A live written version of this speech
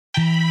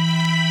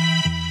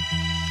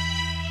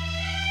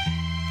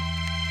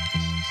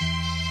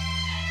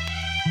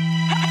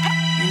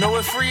Know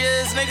what free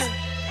is, nigga?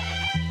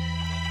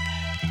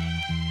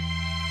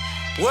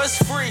 What's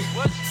free?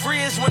 Free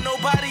is when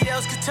nobody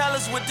else can tell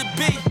us what to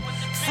be.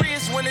 Free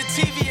is when the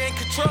TV ain't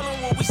controlling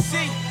what we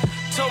see.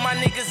 Told my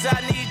niggas I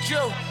need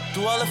you.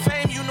 Through all the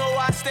fame, you know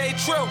I stay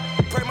true.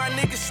 Pray my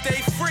niggas stay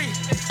free.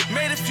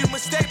 Made a few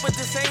mistakes, but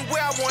this ain't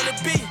where I wanna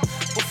be.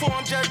 Before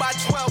I'm judged by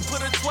 12,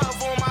 put a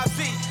 12 on my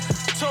feet.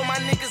 Told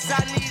my niggas I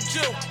need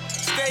you.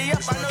 Stay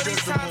up, I know these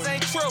times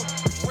ain't true.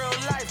 Real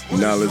life. You're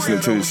now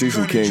listening to the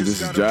Season King.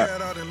 This is Jack.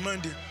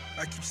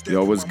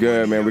 Yo, what's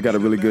good, man? We got a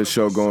really good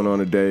show going on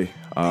today.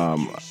 I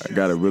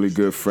got a really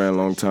good friend,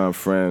 longtime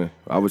friend.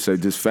 I would say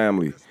just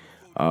family.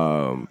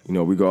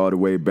 We go all the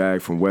way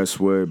back from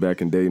Westwood,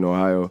 back in Dayton,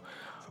 Ohio.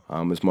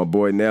 It's my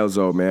boy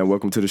Nellzo, man.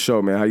 Welcome to the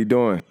show, man. How you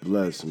doing?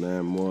 Blessed,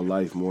 man. More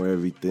life, more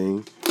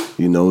everything.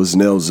 You know, it's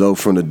Nellzo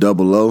from the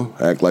Double O.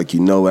 Act like you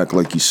know, act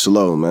like you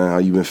slow, man. How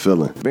you been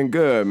feeling? Been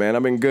good, man.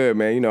 I've been good,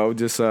 man.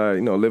 Just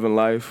living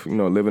life,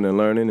 living and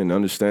learning and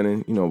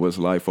understanding, what's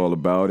life all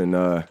about,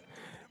 and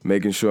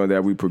making sure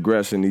that we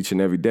progressing each and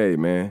every day,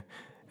 man.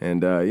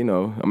 And,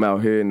 I'm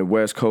out here in the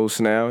West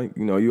Coast now.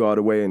 You all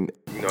the way in...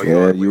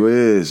 You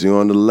is. You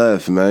on the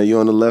left, man. You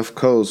on the left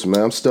coast,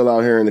 man. I'm still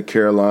out here in the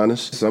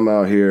Carolinas. So I'm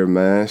out here,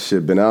 man.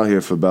 Shit, been out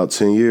here for about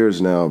 10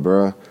 years now,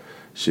 bro.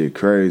 Shit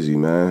crazy,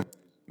 man.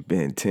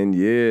 Been 10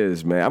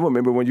 years, man. I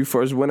remember when you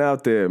first went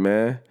out there,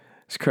 man.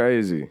 It's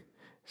crazy.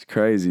 It's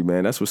crazy,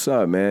 man. That's what's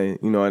up, man.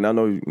 And I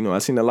know, I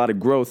seen a lot of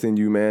growth in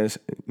you, man.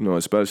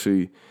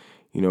 Especially...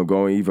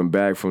 going even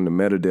back from the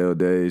Meadowdale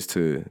days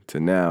to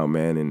now,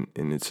 man,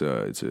 and it's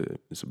a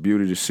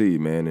beauty to see,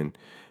 man, and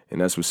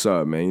that's what's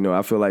up, man.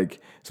 I feel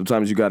like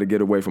sometimes you got to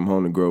get away from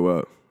home to grow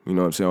up, you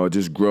know what I'm saying, or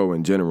just grow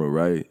in general,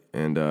 right?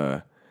 And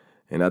I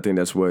think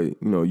that's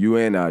what you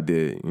and I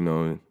did,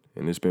 and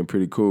it's been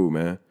pretty cool,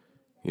 man.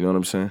 You know what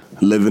I'm saying?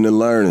 Living and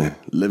learning,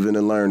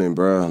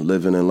 bro.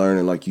 Living and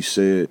learning, like you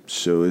said.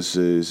 So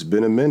it's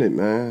been a minute,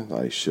 man.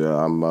 Like, sure,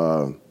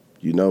 I'm.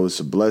 It's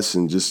a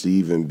blessing just to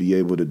even be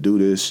able to do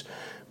this,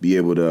 be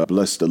able to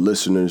bless the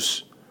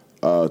listeners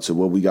to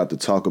what we got to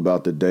talk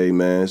about today,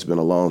 man. It's been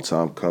a long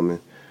time coming.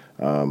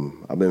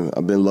 I've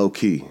been low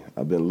key.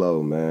 I've been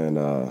low,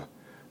 man.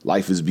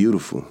 Life is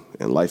beautiful,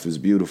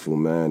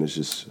 man. It's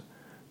just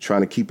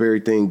trying to keep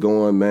everything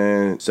going,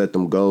 man. Set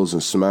them goals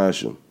and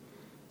smash them.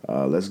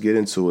 Let's get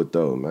into it,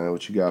 though, man.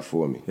 What you got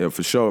for me? Yeah,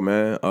 for sure,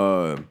 man.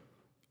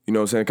 You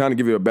know what I'm saying? Kind of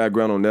give you a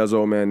background on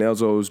Nellzo, man.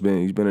 Nellzo's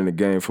been in the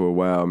game for a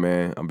while,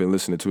 man. I've been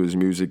listening to his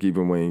music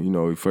even when,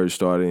 he first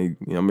started.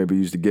 I remember he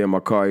used to get in my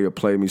car, he'd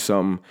play me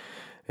something,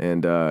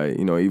 and,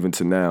 even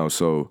to now.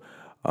 So,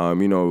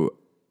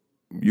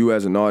 you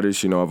as an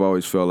artist, I've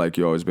always felt like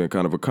you always been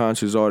kind of a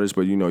conscious artist,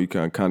 but, you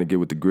can kind of get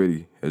with the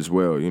gritty as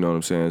well, you know what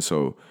I'm saying?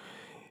 So,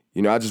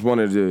 I just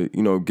wanted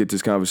to, get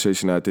this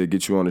conversation out there,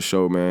 get you on the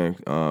show, man,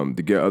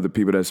 to get other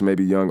people that's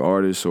maybe young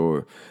artists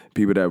or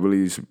people that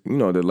really,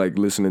 that like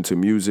listening to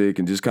music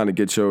and just kind of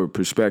get your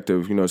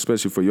perspective,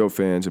 especially for your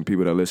fans and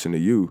people that listen to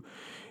you,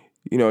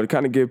 to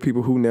kind of give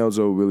people who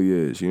Nellzo really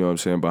is, you know what I'm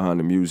saying, behind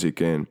the music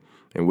and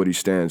what he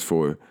stands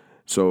for.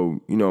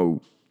 So,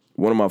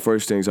 one of my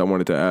first things I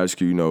wanted to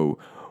ask you,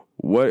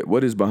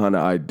 what is behind the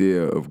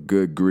idea of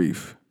good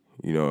grief?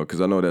 Because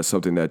I know that's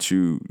something that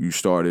you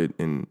started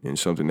and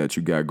something that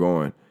you got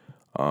going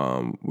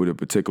with a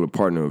particular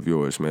partner of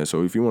yours, man.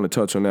 So if you want to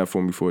touch on that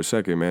for me for a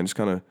second, man, just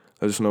kind of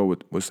let us know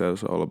what's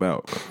that all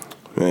about.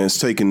 Man, it's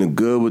taking the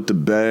good with the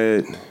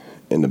bad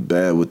and the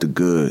bad with the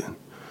good.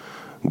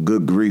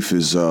 Good grief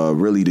is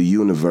really the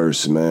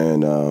universe,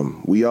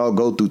 man. We all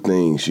go through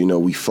things,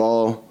 we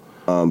fall,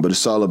 but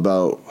it's all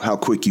about how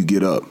quick you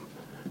get up.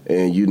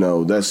 And,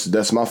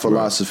 that's my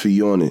philosophy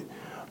on it.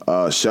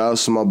 Shout out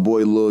to my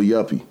boy Lil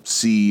Yuppie,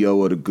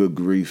 CEO of the Good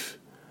Grief.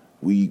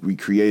 We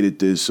created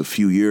this a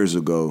few years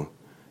ago,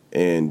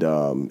 and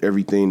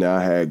everything that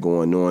I had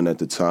going on at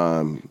the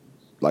time,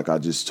 like I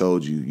just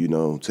told you,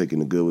 taking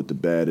the good with the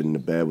bad and the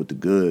bad with the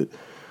good,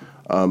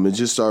 it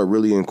just started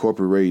really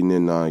incorporating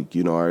in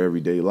our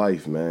everyday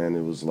life, man.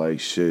 It was like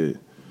shit,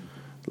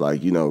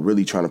 like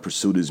really trying to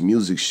pursue this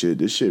music shit.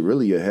 This shit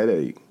really a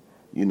headache,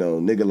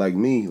 nigga like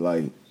me,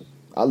 like.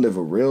 I live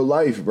a real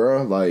life,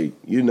 bro. Like,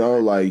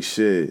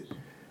 shit.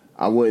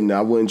 I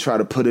wouldn't try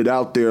to put it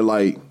out there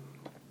like,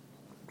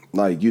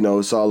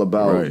 it's all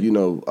about, right.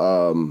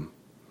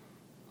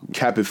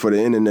 Cap it for the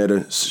internet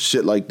or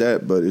shit like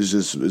that. But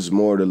it's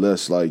more or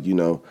less like,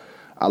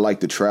 I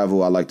like to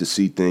travel. I like to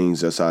see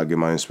things. That's how I get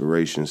my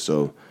inspiration.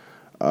 So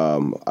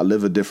I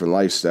live a different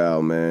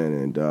lifestyle, man.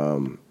 And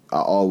I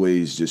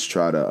always just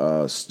try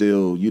to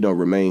still,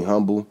 remain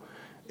humble.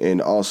 And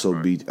also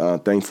be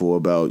thankful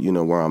about,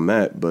 where I'm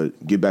at.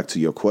 But get back to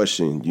your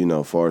question,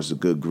 as far as the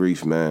good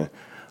grief, man.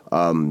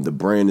 The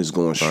brand is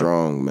going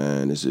strong,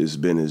 man. It's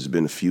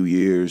been a few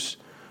years.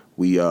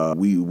 We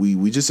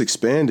just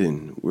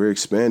expanding. We're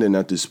expanding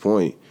at this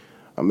point.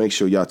 Make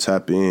sure y'all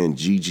tap in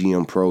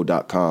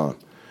ggmpro.com.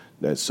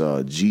 That's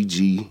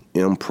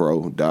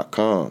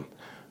ggmpro.com.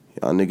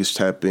 Y'all niggas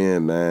tap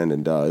in, man.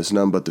 And it's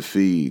nothing but the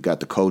feed. Got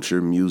the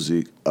culture,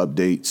 music,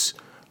 updates,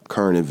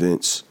 current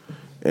events.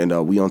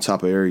 And we on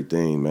top of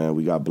everything, man.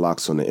 We got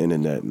blocks on the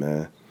internet,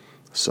 man.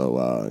 So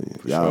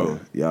y'all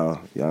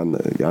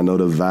know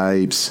the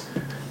vibes.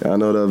 Y'all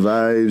know the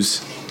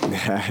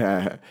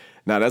vibes.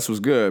 Now that's what's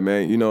good,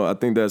 man. You know, I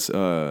think that's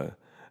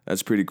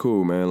pretty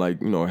cool, man.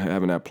 Like, you know,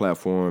 having that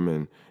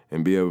platform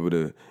and be able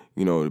to,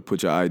 you know, to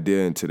put your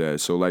idea into that.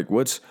 So like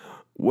what's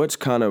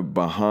kind of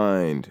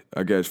behind,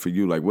 I guess, for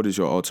you, like what is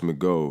your ultimate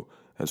goal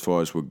as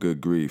far as with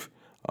Good Grief?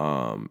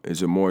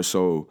 Is it more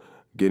so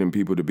getting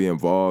people to be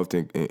involved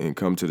and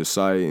come to the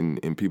site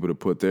and people to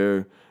put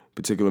their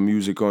particular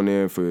music on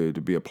there for it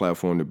to be a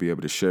platform to be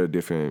able to share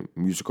different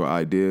musical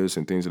ideas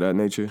and things of that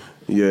nature?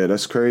 Yeah,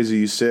 that's crazy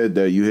you said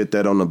that. You hit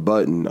that on the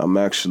button. I'm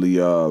actually,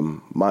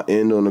 my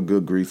end on the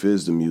Good Grief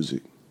is the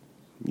music.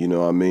 You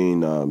know what I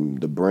mean?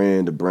 The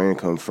brand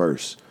come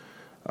first.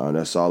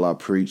 That's all I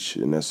preach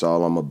and that's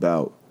all I'm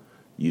about.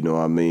 You know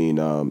what I mean?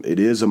 It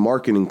is a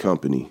marketing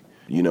company.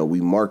 You know, we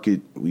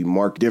market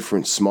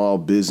different small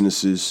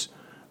businesses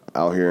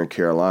out here in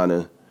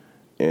Carolina.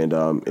 And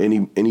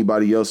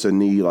anybody else that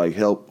need like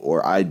help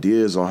or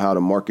ideas on how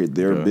to market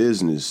their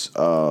business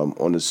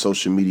on the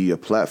social media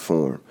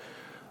platform.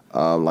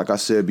 Like I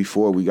said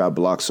before, we got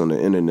blocks on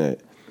the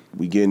internet.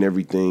 We getting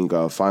everything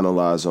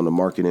finalized on the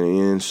marketing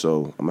end,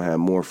 so I'm gonna have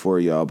more for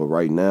y'all. But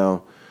right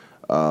now,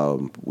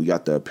 we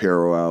got the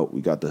apparel out,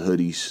 we got the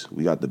hoodies,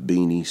 we got the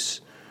beanies.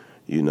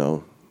 You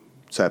know,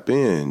 tap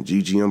in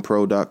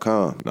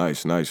ggmpro.com.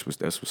 Nice. That's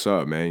what's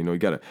up, man. You know,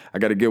 I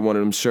gotta get one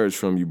of them shirts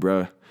from you,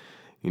 bruh.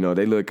 You know,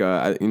 they look.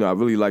 I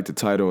really like the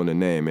title and the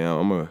name,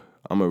 man.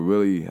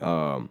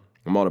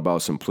 I'm all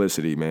about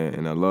simplicity, man,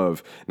 and I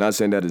love. Not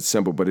saying that it's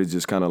simple, but it's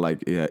just kind of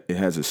like it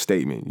has a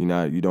statement. You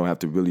know, you don't have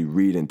to really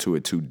read into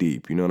it too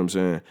deep. You know what I'm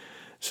saying?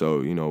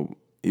 So, you know,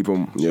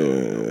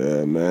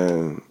 Yeah,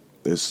 man.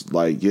 It's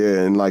like,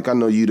 and like I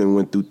know you done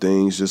went through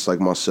things just like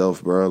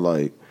myself, bro.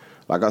 Like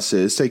I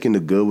said, it's taking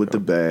the good with the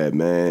bad,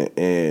 man.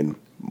 And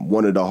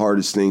one of the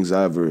hardest things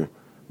I ever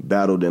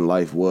battled in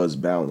life was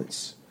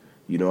balance.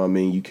 You know what I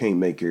mean? You can't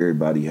make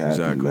everybody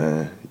happy,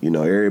 man. You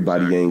know,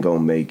 everybody ain't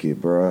gonna make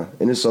it, bro.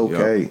 And it's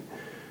okay. Yep.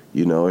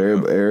 You know,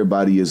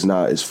 everybody is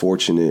not as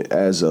fortunate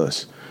as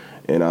us.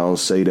 And I don't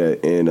say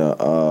that in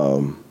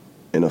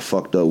a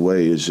fucked up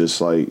way. It's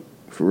just like,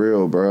 for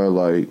real, bro.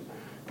 Like,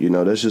 you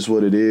know, that's just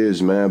what it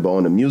is, man. But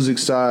on the music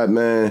side,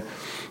 man,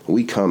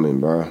 we coming,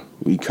 bro.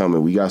 We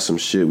coming. We got some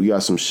shit. We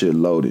got some shit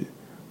loaded.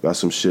 Like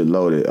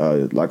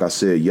I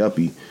said,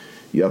 Yuppie,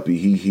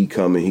 he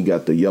coming. He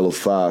got the Yellow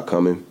 5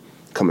 coming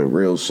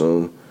real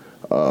soon.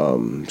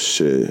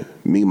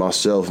 Me,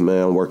 myself,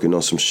 man, I'm working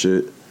on some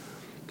shit.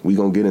 We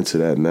gonna get into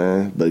that,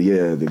 man. But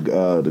yeah,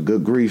 the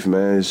Good Grief,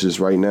 man, it's just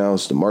right now,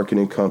 it's the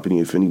marketing company.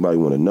 If anybody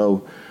want to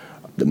know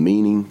the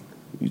meaning,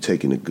 you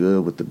taking the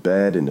good with the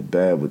bad and the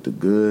bad with the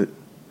good.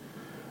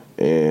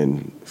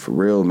 And for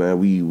real, man,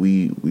 we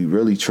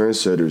really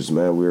trendsetters,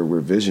 man. We're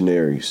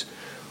visionaries.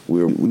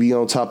 We be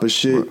on top of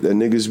shit that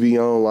niggas be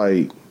on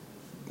like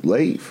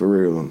late, for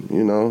real,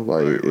 you know,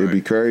 like it'd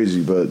be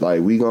crazy, but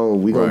like we gonna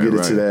get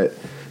it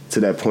to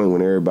that point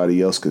when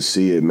everybody else could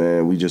see it,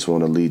 man. We just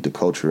want to lead the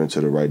culture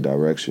into the right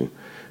direction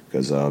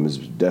because it's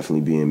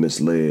definitely being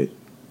misled,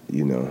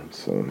 you know.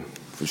 So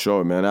for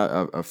sure, man,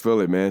 I feel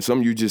it, man.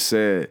 Something you just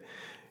said,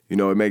 you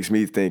know, it makes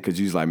me think because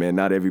you're like, man,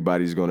 not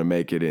everybody's gonna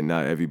make it, and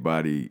not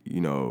everybody,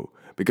 you know,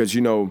 because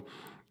you know,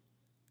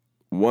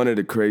 one of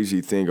the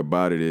crazy thing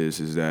about it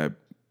is that.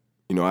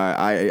 You know,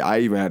 I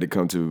even had to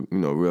come to, you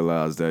know,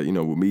 realize that, you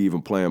know, with me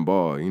even playing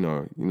ball, you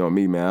know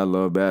me, man, I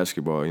love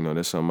basketball. You know,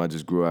 that's something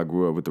I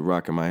grew up with the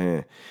rock in my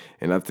hand.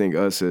 And I think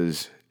us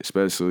as,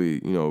 especially,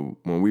 you know,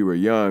 when we were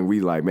young,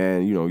 we like,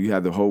 man, you know, you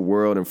have the whole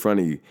world in front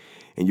of you.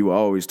 And you were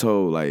always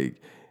told, like,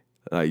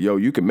 yo,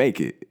 you can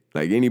make it.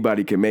 Like,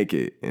 anybody can make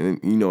it. And,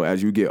 you know,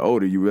 as you get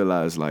older, you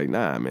realize, like,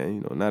 nah, man,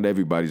 you know, not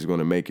everybody's going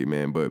to make it,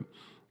 man. But,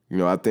 you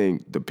know, I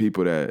think the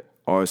people that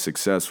are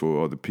successful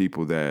are the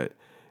people that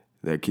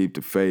keep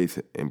the faith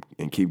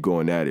and keep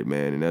going at it,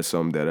 man. And that's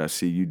something that I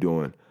see you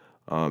doing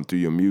through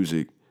your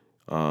music.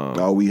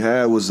 All we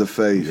had was the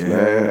faith,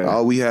 man.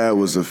 All we had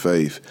was the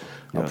faith.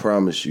 I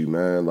promise you,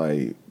 man.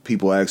 Like,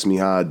 people ask me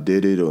how I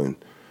did it, and,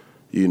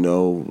 you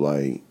know,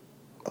 like,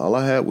 all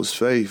I had was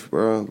faith,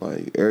 bro.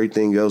 Like,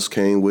 everything else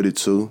came with it,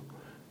 too,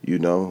 you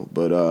know.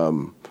 But, I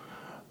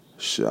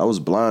was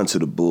blind to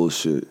the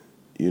bullshit,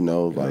 you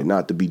know. Like,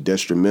 not to be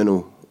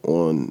detrimental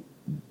on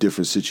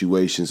different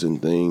situations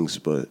and things,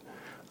 but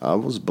I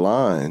was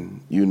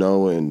blind, you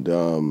know, and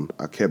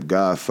I kept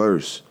God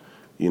first.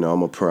 You know,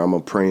 I'm a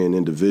praying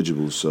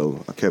individual,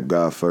 so I kept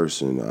God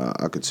first, and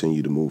I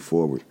continue to move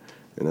forward.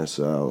 And that's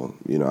how,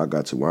 you know, I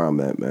got to where I'm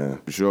at, man.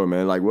 For sure,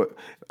 man. Like, what,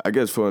 I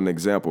guess for an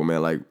example,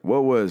 man, like,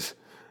 what was,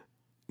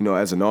 you know,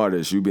 as an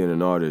artist, you being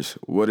an artist,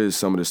 what is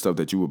some of the stuff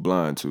that you were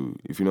blind to,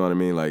 if you know what I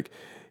mean? Like,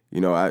 you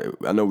know,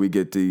 I know we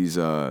get these,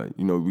 you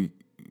know,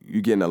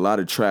 you getting a lot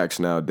of tracks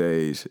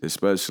nowadays,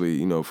 especially,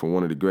 you know, from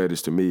one of the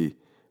greatest to me,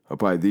 or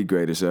probably the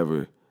greatest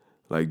ever,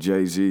 like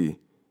Jay-Z,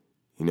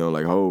 you know,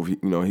 like Hov, you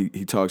know,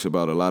 he talks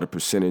about a lot of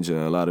percentage and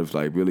a lot of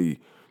like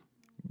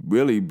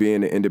really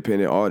being an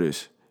independent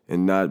artist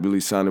and not really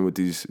signing with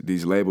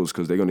these labels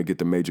because they're gonna get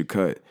the major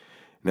cut.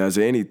 Now, is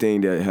there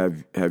anything that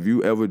have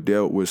you ever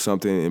dealt with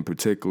something in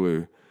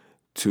particular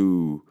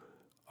to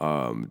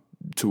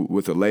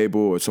with a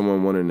label or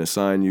someone wanting to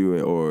sign you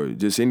or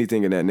just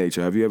anything in that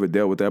nature? Have you ever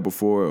dealt with that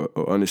before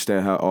or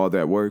understand how all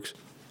that works?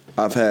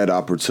 I've had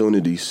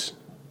opportunities.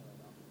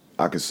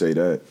 I could say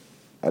that.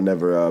 I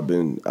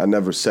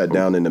never sat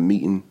down in a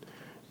meeting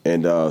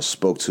and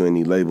spoke to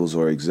any labels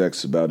or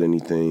execs about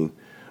anything.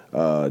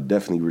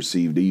 Definitely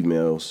received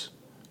emails.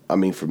 I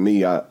mean, for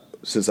me,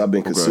 since I've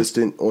been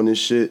consistent on this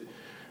shit,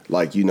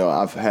 like, you know,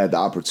 I've had the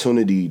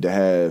opportunity to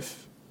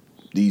have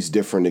these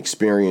different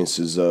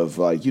experiences of,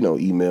 like, you know,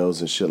 emails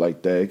and shit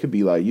like that. It could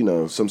be like, you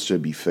know, some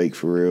shit be fake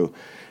for real.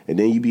 And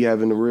then you be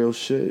having the real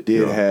shit.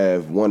 Did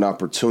have one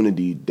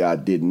opportunity that I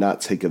did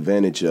not take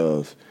advantage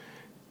of.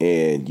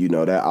 And, you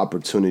know, that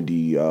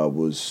opportunity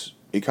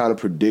it kind of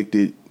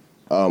predicted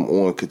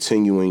on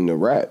continuing to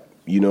rap.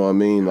 You know what I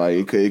mean?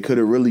 Like, it could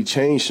have really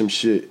changed some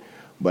shit,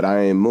 but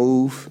I ain't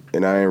move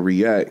and I ain't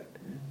react.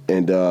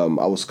 And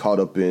I was caught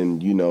up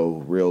in, you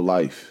know, real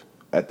life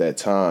at that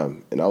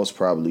time. And I was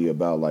probably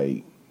about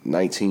like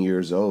 19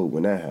 years old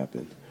when that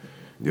happened.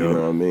 You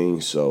know what I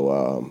mean?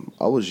 So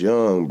I was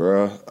young,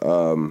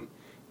 bruh.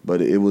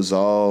 But it was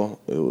all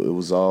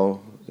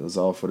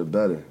for the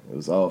better. It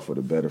was all for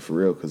the better, for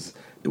real. Because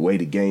the way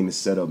the game is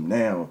set up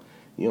now,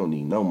 you don't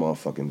need no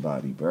motherfucking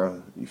body,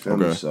 bruh. You feel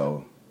me?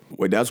 So,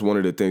 well, that's one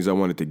of the things I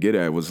wanted to get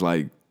at was,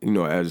 like, you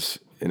know, as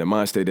in the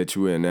mind state that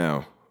you're in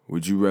now,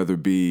 would you rather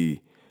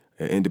be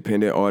an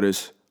independent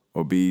artist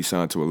or be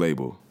signed to a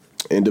label?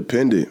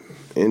 Independent.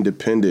 I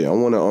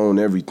want to own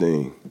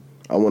everything.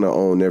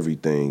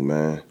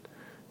 Man.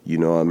 You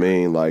know what I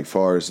mean? Like,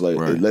 far as, like,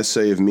 let's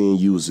say if me and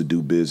you was to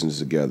do business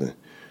together,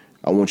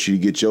 I want you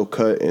to get your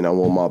cut and I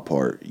want my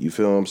part. You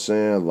feel what I'm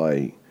saying?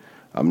 Like,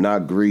 I'm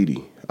not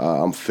greedy.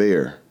 I'm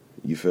fair.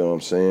 You feel what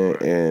I'm saying?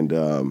 And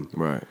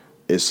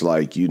it's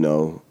like, you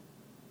know,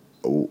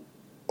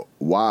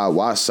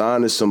 why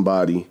sign to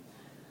somebody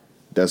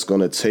that's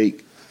gonna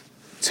take?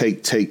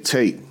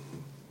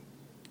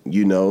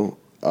 You know,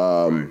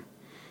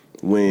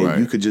 when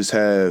you could just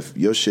have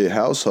your shit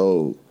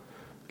household.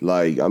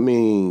 Like, I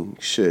mean,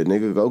 shit,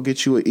 nigga, go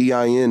get you an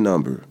EIN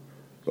number.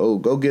 Go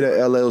get an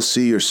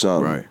LLC or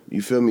something. Right.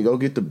 You feel me? Go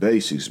get the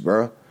basics,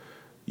 bro.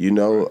 You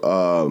know,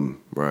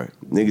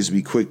 niggas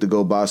be quick to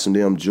go buy some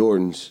damn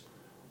Jordans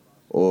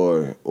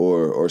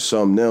or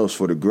something else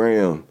for the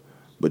gram,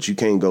 but you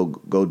can't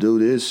go do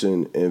this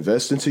and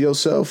invest into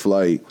yourself.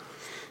 Like,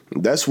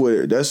 that's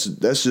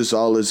just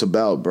all it's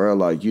about, bro.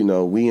 Like, you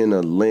know, we in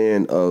a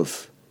land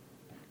of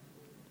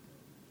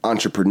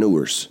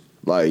entrepreneurs.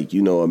 Like,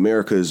 you know,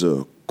 America is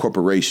a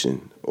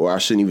corporation, or I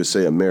shouldn't even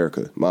say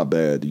America. My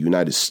bad. The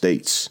United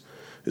States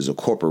is a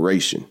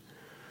corporation.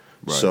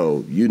 Right.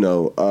 So, you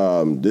know,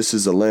 this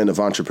is a land of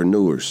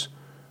entrepreneurs.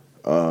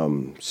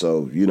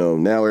 So, you know,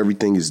 now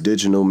everything is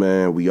digital,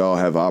 man. We all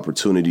have an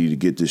opportunity to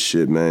get this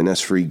shit, man. That's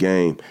free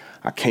game.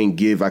 I can't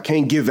give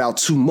out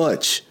too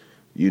much,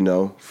 you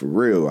know, for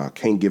real. I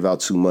can't give out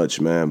too much,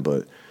 man.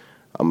 But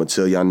I'm gonna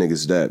tell y'all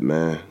niggas that,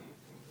 man.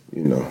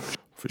 You know,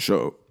 for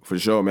sure,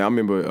 man. I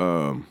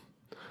remember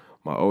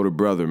my older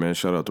brother, man.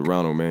 Shout out to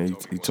Ronald, man.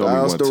 He told me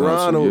one time. Shout out to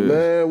Ronald,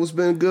 man. What's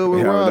been good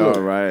with Ronald?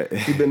 All right.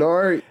 He been all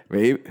right.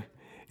 Man,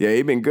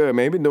 he been good,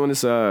 man. He been doing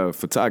this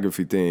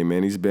photography thing,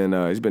 man. He's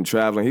been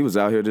traveling. He was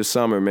out here this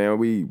summer, man.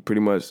 We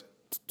pretty much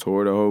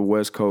toured the whole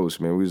West Coast,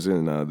 man. We was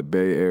in the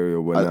Bay Area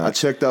or whatnot. I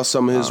checked out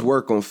some of his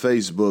work on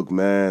Facebook,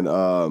 man.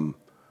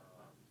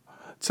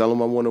 Tell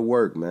him I want to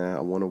work, man. I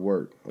want to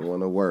work.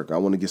 I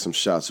want to get some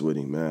shots with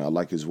him, man. I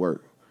like his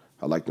work.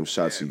 I like them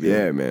shots he gets.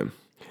 Yeah, man.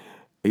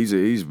 He's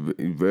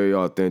very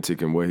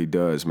authentic in what he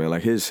does, man.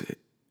 Like his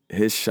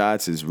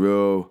shots is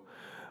real.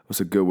 What's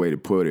a good way to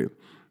put it?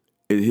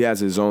 He has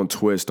his own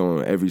twist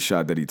on every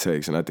shot that he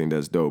takes, and I think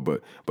that's dope.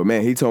 But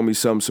man, he told me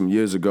something some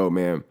years ago,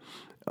 man.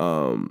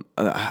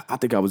 I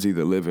think I was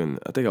living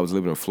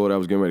in Florida. I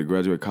was getting ready to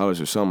graduate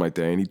college or something like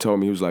that. And he told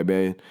me, he was like,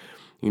 man,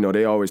 you know,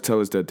 they always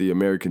tell us that the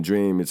American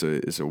dream is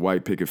a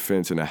white picket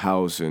fence and a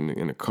house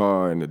and a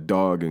car and a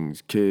dog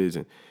and kids.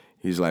 And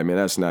he's like, man,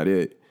 that's not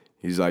it.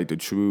 He's like, the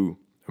true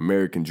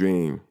American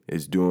dream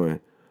is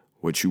doing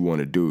what you want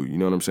to do. You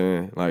know what I'm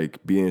saying? Like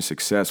being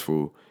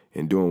successful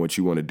and doing what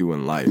you want to do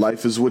in life.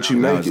 Life is what you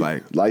make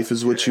it. Life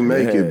is what you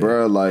make it,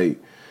 bro. Like,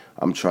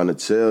 I'm trying to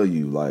tell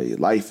you, like,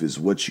 life is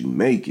what you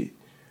make it.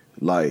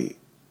 Like,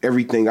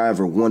 everything I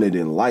ever wanted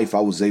in life,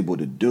 I was able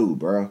to do,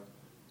 bro.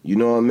 You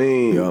know what I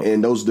mean? Yep.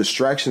 And those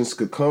distractions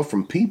could come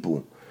from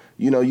people.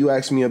 You know, you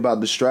asked me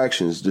about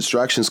distractions.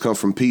 Distractions come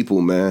from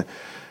people, man.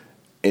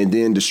 And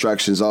then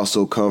distractions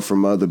also come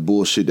from other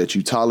bullshit that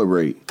you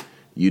tolerate.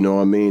 You know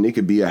what I mean? It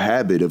could be a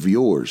habit of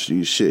yours.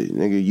 Shit,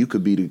 nigga, you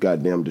could be the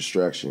goddamn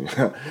distraction.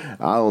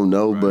 I don't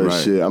know, but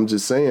shit, I'm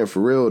just saying, for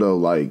real though,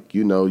 like,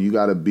 you know, you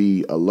got to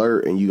be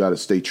alert and you got to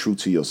stay true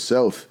to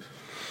yourself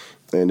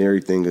and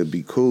everything would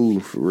be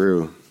cool, for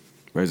real.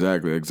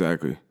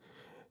 Exactly.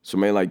 So,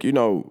 man, like, you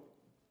know,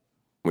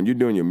 when you're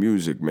doing your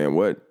music, man,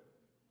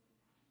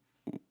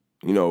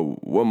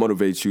 what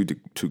motivates you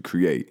to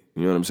create?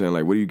 You know what I'm saying?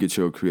 Like, where do you get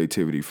your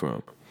creativity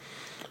from?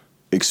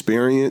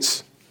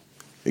 Experience,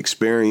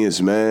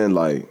 man.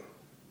 Like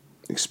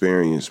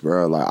experience,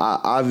 bro. Like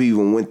I've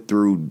even went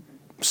through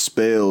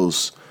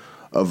spells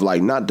of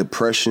like not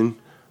depression,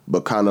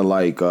 but kind of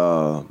like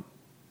where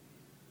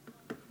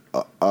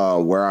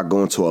I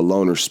go into a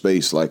loner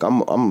space. Like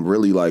I'm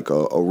really like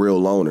a real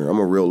loner. I'm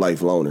a real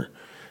life loner.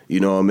 You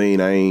know what I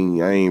mean? I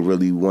ain't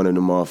really one of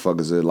the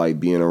motherfuckers that like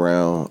being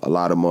around a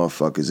lot of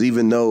motherfuckers,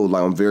 even though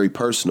like I'm very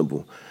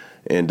personable.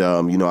 And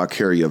I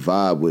carry a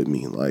vibe with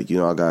me. Like,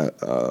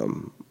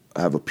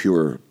 I have a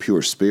pure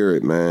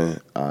spirit,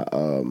 man.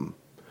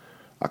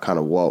 I kind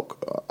of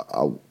walk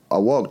I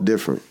walk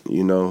different,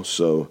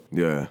 so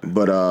Yeah.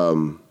 But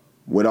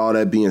with all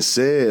that being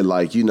said,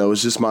 like,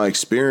 it's just my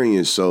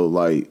experience. So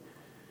like,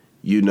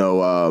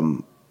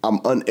 I'm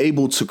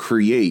unable to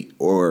create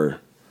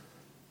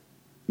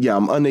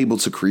I'm unable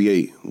to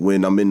create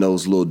when I'm in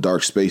those little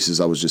dark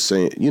spaces I was just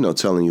saying,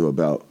 telling you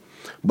about.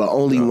 But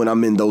only when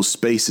I'm in those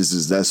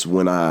spaces that's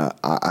when I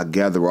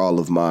gather all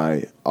of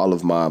my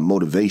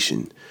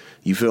motivation.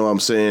 You feel what I'm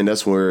saying?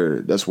 That's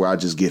where I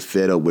just get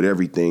fed up with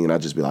everything and I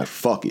just be like,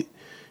 fuck it.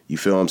 You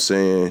feel what I'm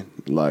saying?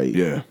 Like,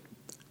 yeah.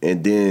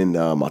 And then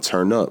I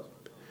turn up.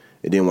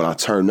 And then when I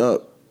turn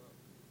up,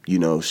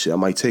 shit, I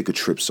might take a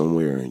trip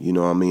somewhere. You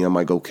know what I mean? I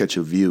might go catch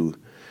a view.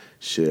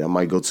 Shit, I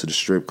might go to the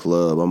strip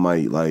club. I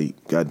might,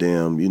 like,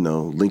 goddamn,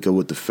 link up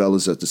with the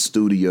fellas at the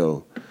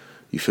studio.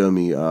 You feel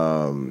me?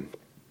 Or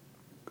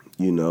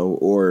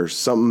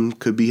something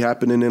could be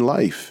happening in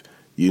life,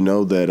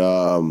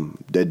 that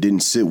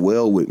didn't sit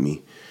well with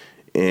me.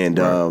 And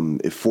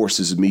it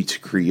forces me to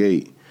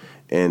create.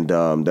 And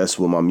that's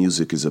what my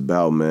music is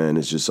about, man.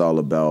 It's just all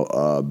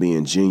about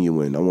being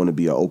genuine. I want to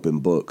be an open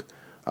book.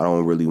 I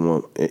don't really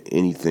want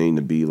anything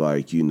to be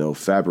like,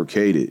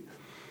 fabricated.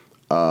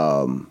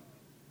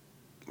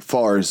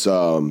 Far as,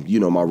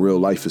 my real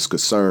life is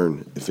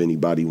concerned, if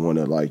anybody want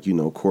to like,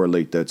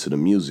 correlate that to the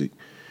music,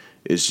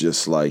 it's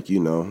just like,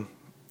 I'm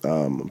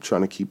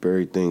trying to keep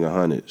everything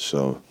 100.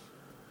 So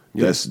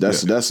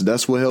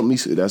that's what helped me.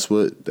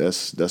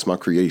 That's my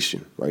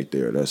creation right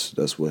there.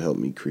 That's what helped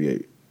me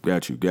create.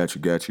 Got you.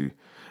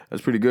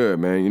 That's pretty good,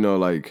 man.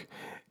 Like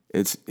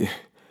it's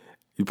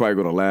you probably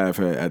gonna laugh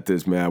at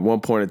this, man. At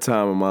one point in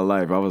time in my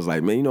life, I was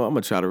like, man, I'm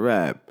gonna try to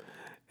rap,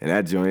 and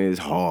that joint is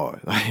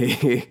hard.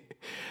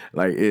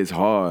 Like it's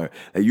hard.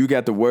 Like you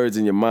got the words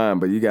in your mind,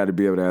 but you got to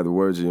be able to have the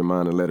words in your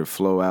mind and let it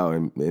flow out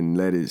and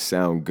let it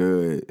sound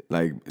good,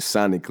 like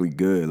sonically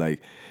good.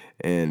 Like,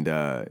 and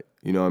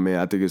you know what I mean?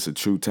 I think it's a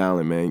true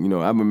talent, man.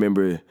 I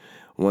remember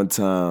one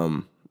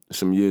time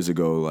some years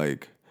ago,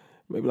 like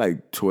maybe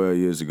like 12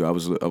 years ago,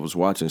 I was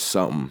watching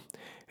something,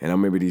 and I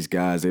remember these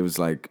guys. They was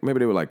like maybe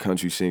they were like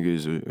country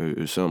singers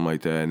or something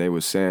like that, and they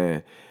was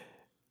saying.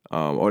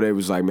 Or they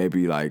was like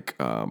maybe like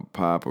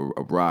pop or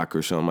rock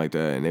or something like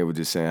that, and they were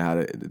just saying how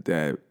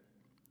that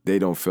they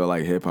don't feel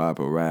like hip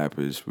hop or rap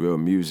is real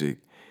music,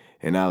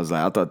 and I was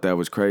like, I thought that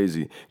was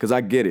crazy because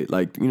I get it,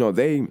 like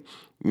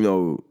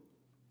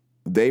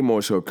they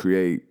more so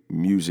create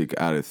music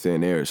out of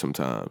thin air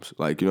sometimes,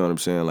 like you know what I'm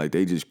saying, like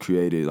they just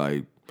created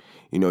like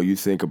you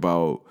think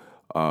about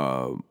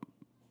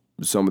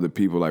some of the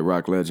people like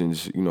rock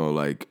legends,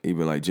 like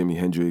even like Jimi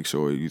Hendrix,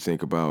 or you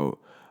think about.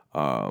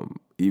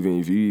 Even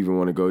if you even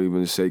want to go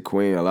even say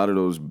Queen, a lot of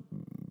those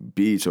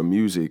beats or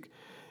music,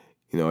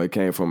 it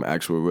came from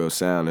actual real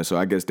sound. And so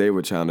I guess they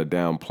were trying to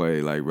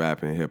downplay like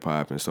rap and hip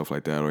hop and stuff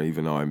like that, or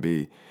even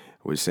R&B,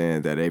 was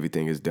saying that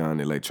everything is done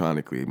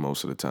electronically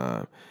most of the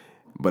time.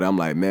 But I'm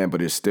like, man,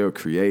 but it's still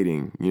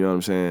creating. You know what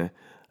I'm saying?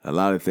 A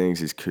lot of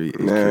things is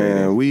creating.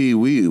 Man,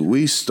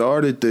 we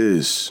started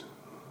this.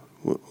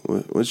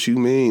 What you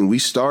mean? We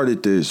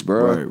started this,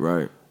 bro.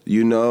 Right.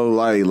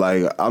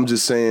 Like I'm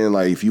just saying,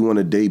 like if you want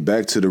to date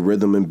back to the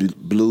rhythm and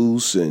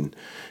blues, and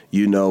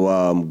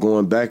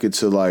going back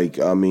into like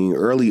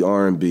early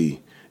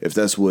R&B, if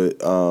that's what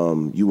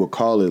you would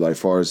call it, like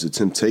far as the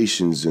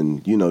Temptations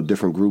and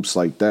different groups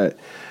like that,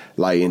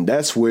 like, and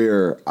that's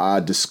where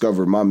I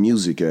discovered my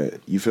music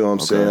at. You feel what I'm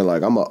saying?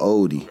 Like I'm an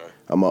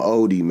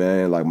oldie,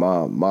 man. Like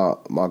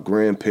my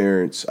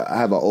grandparents, I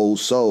have an old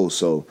soul,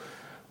 so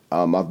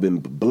I've been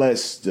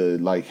blessed to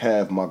like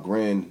have my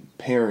grandparents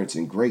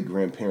and great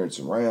grandparents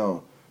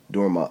around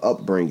during my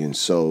upbringing.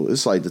 So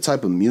it's like the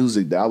type of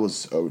music that I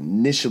was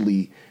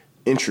initially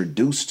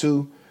introduced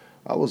to.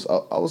 I was an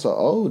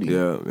oldie.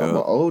 Yeah. I'm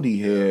an oldie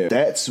head.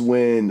 That's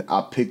when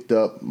I picked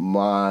up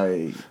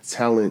my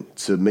talent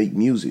to make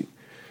music.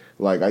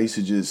 Like I used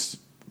to just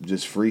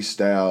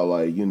freestyle,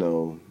 like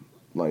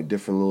like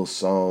different little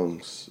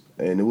songs,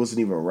 and it wasn't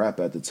even rap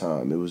at the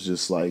time. It was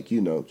just like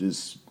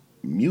just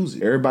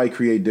music. Everybody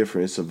create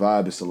different. It's a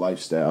vibe. It's a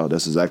lifestyle.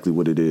 That's exactly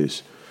what it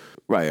is.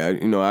 Right. I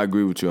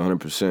agree with you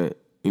 100%.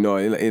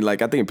 And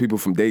like I think people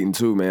from Dayton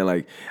too, man.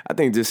 Like I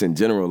think just in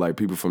general, like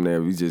people from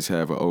there, we just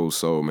have an old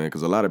soul, man.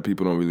 Because a lot of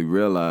people don't really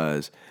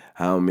realize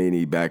how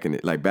many back in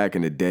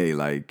the day,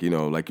 like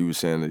like you were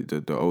saying,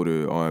 the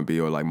older R&B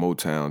or like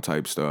Motown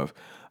type stuff.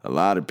 A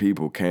lot of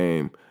people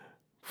came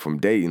from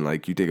Dayton.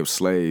 Like, you think of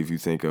Slave, you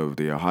think of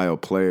the Ohio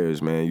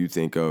Players, man. You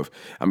think of,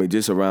 I mean,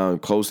 just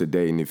around close to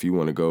Dayton, if you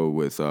want to go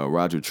with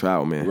Roger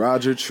Troutman.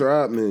 Roger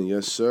Troutman,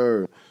 yes,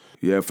 sir.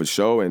 Yeah, for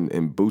sure.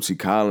 And Bootsy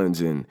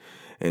Collins and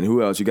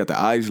who else? You got the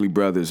Isley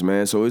brothers,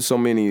 man. So it's so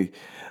many,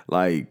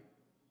 like,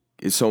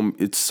 it's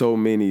so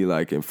many,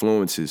 like,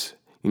 influences.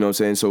 You know what I'm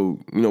saying? So,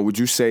 you know, would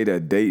you say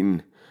that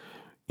Dayton,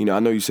 you know, I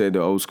know you said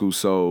the old school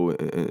soul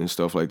and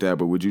stuff like that,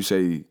 but would you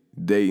say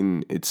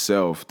Dayton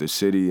itself, the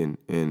city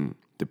and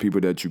the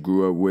people that you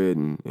grew up with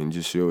and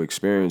just your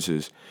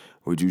experiences,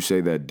 would you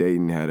say that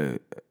Dayton had a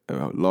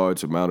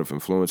large amount of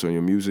influence on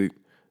your music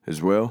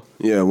as well?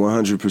 Yeah,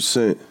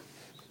 100%.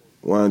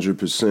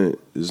 100%.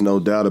 There's no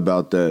doubt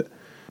about that.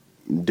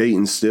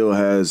 Dayton still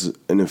has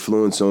an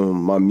influence on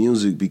my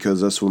music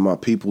because that's where my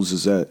peoples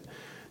is at.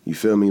 You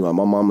feel me? Like,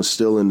 my mama's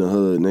still in the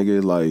hood,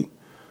 nigga. Like,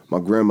 my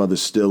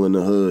grandmother's still in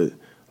the hood.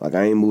 Like,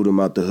 I ain't moved them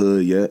out the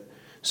hood yet.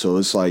 So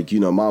it's like, you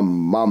know,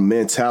 my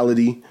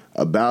mentality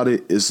about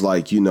it is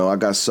like, you know, I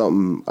got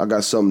something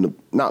to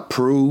not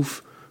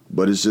prove,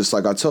 but it's just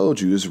like I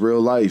told you, it's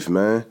real life,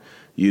 man.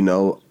 You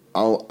know,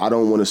 I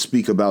don't want to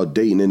speak about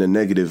Dayton in a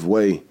negative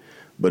way,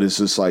 but it's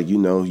just like, you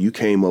know, you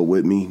came up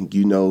with me,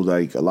 you know,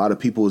 like, a lot of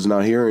people is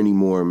not here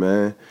anymore,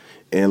 man.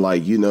 And,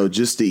 like, you know,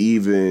 just to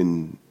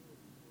even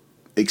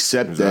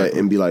accept that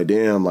and be like,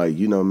 damn, like,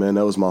 you know, man,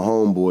 that was my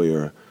homeboy,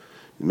 or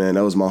man,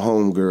 that was my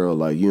homegirl,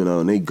 like, you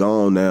know, and they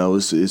gone now.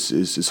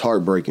 It's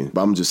heartbreaking.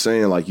 But I'm just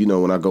saying, like, you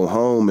know, when I go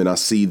home and I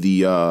see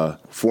the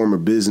former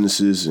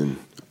businesses and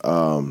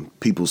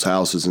people's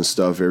houses and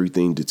stuff,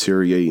 everything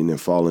deteriorating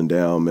and falling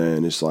down,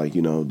 man, it's like,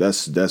 you know,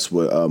 that's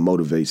what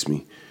motivates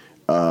me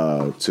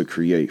to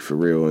create, for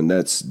real. And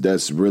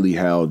that's really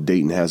how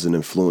Dayton has an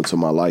influence on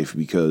my life,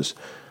 because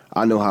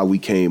I know how we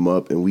came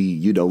up and we,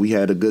 you know, we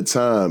had a good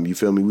time. You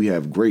feel me? We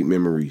have great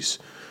memories.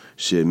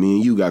 Shit, me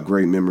and you got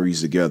great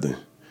memories together.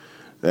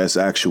 That's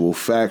actual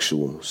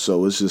factual.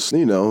 So it's just,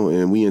 you know,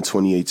 and we in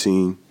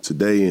 2018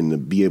 today, and to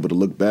be able to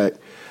look back,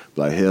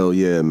 like, hell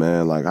yeah,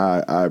 man. Like,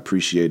 I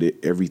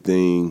appreciated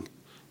everything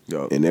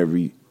and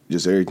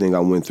everything I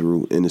went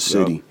through in the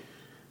city.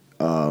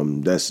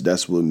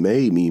 That's what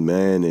made me,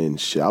 man. And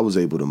shit, I was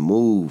able to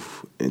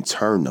move and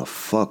turn the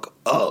fuck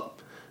up.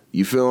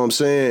 You feel what I'm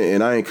saying?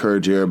 And I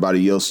encourage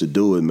everybody else to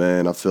do it,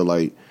 man. I feel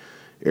like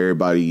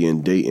everybody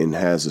in Dayton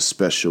has a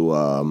special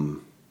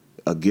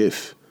a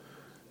gift.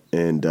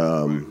 And,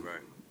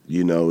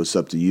 you know, it's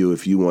up to you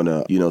if you want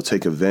to, you know,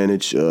 take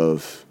advantage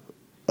of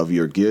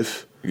your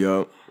gift.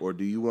 Yep. Or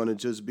do you want to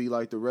just be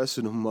like the rest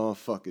of them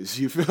motherfuckers?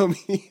 You feel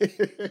me?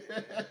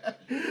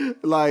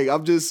 Like,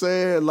 I'm just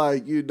saying,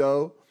 like, you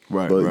know.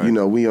 Right, but, you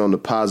know, we on the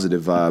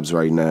positive vibes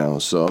right now.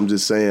 So I'm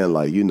just saying,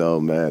 like, you know,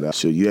 man,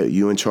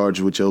 you in charge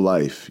with your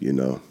life, you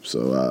know. So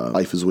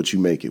life is what you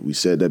make it. We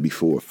said that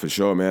before. For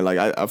sure, man. Like,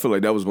 I feel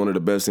like that was one of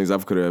the best things I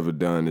could have ever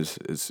done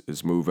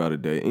is move out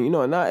of Dayton. And, you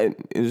know,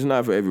 it's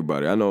not for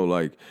everybody. I know,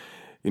 like,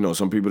 you know,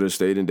 some people that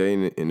stayed in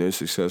Dayton and they're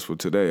successful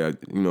today,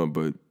 you know,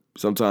 but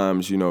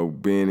sometimes, you know,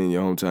 being in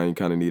your hometown, you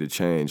kind of need a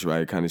change,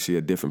 right? Kind of see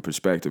a different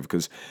perspective,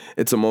 because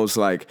it's almost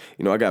like,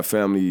 you know, I got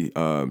family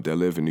that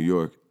live in New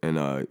York, and,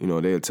 you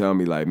know, they'll tell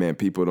me, like, man,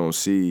 people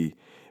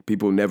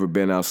never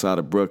been outside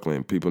of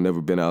Brooklyn. People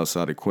never been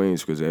outside of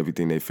Queens because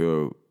everything they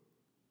feel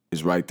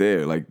is right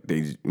there. Like, they,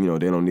 you know,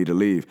 they don't need to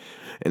leave.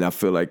 And I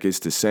feel like it's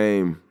the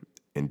same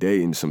in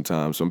Dayton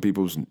sometimes. Some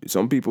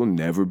people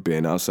never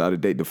been outside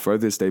of Dayton. The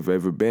furthest they've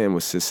ever been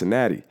was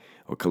Cincinnati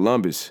or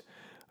Columbus.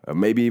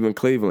 Maybe even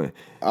Cleveland.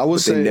 I would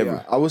say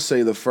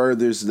the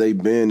furthest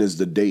they've been is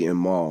the Dayton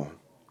Mall.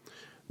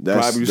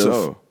 Probably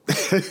so.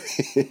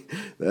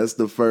 That's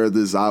the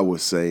furthest I would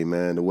say,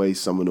 man, the way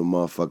some of the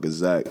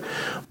motherfuckers act.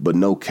 But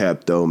no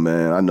cap, though,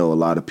 man. I know a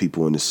lot of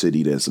people in the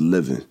city that's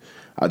living.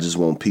 I just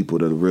want people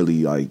to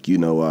really, like, you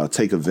know,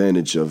 take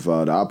advantage of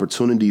the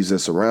opportunities that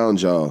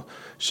surround y'all.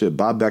 Shit,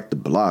 buy back the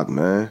block,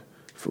 man.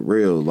 For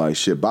real. Like,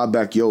 shit, buy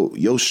back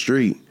your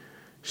street.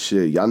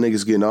 Shit, y'all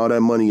niggas getting all that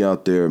money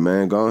out there,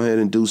 man. Go ahead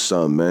and do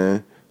something,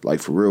 man.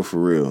 Like, for real, for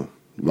real.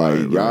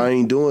 Like, y'all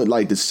ain't doing,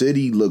 like, the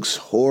city looks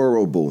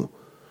horrible.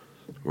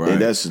 Right.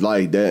 And that's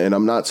like that. And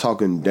I'm not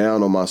talking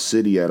down on my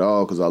city at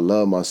all, because I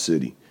love my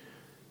city.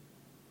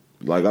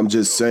 Like, I'm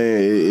just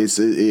saying,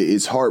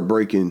 it's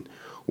heartbreaking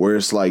where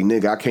it's like,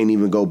 nigga, I can't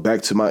even go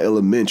back to my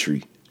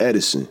elementary,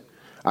 Edison.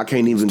 I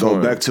can't even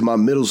go back to my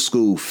middle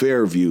school,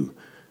 Fairview.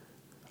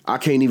 I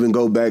can't even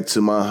go back to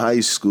my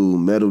high school,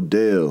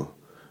 Meadowdale.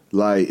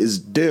 Like, it's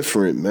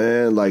different,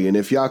 man. Like, and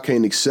if y'all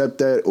can't accept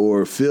that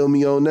or feel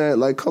me on that,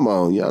 like, come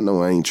on, y'all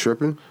know I ain't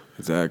tripping.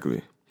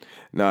 Exactly.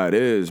 Nah, it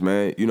is,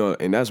 man. You know,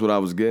 and that's what I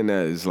was getting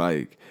at. Is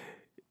like,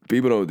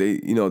 people they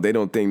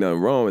don't think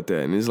nothing wrong with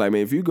that. And it's like,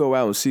 man, if you go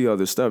out and see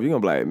other stuff, you're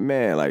gonna be like,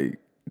 man, like,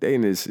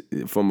 Dayton is,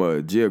 from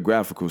a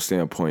geographical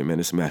standpoint, man,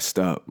 it's messed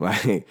up.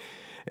 Like,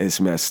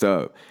 it's messed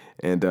up.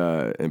 And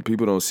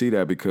people don't see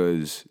that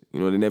because,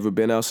 you know, they never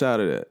been outside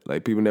of that.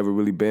 Like, people never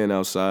really been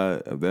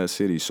outside of that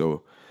city.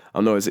 So I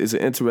don't know, it's an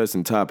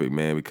interesting topic,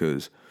 man,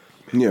 because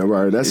Yeah,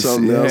 right. That's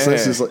something else.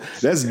 That's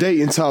just that's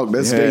dating talk.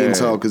 That's dating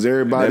talk because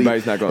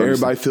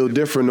everybody feel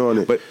different on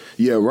it. But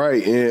yeah,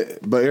 right.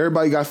 But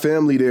everybody got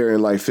family there,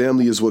 and like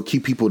family is what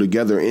keep people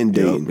together in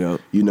dating.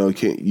 Yep. You know,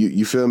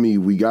 you feel me?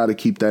 We got to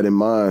keep that in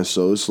mind.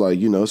 So it's like,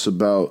 you know, it's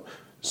about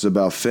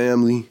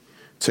family,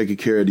 taking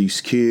care of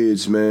these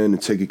kids, man,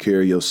 and taking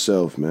care of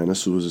yourself, man.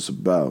 That's what it's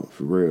about,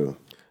 for real.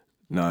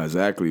 No,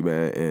 exactly,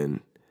 man. And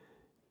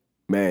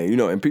man, you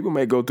know, and people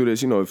may go through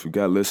this, you know, if you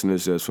got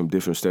listeners that's from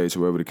different states,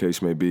 wherever the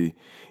case may be,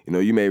 you know,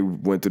 you may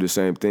went through the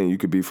same thing. You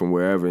could be from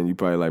wherever, and you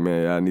probably like,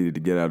 man, I needed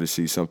to get out to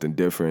see something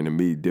different and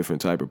meet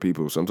different type of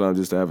people. Sometimes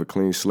just to have a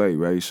clean slate,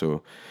 right?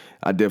 So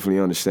I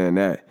definitely understand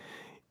that.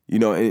 You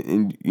know,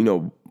 and you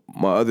know,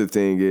 my other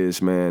thing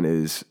is, man,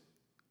 is,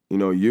 you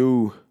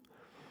know,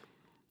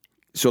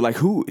 so like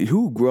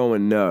who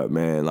growing up,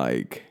 man,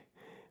 like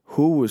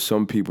who were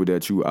some people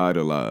that you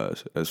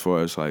idolize as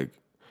far as like,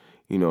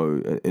 you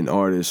know, an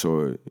artist,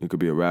 or it could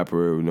be a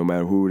rapper, no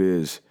matter who it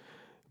is,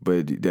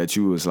 but that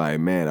you was like,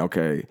 man,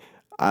 okay,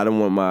 I don't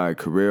want my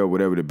career or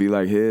whatever to be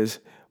like his,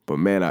 but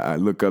man, I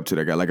look up to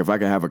that guy. Like if I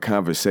could have a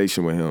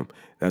conversation with him,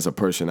 that's a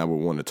person I would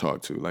want to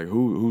talk to. Like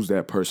who's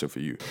that person for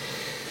you?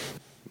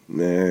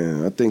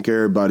 Man, I think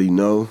everybody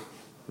know,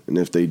 and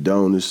if they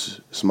don't,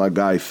 it's my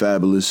guy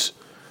Fabulous.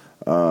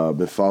 I've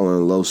been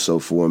following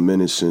Nellzo for a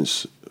minute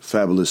since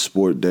Fabulous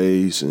Sport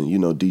Days and, you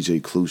know,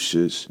 DJ Clue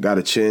shits. Got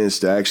a chance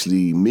to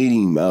actually meet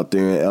him out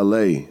there in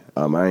L.A.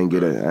 I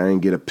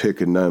ain't get a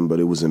pic or nothing, but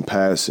it was in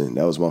passing.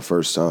 That was my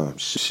first time.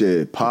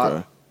 Shit, Pac.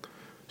 Okay.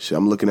 Shit,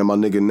 I'm looking at my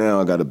nigga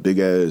now. I got a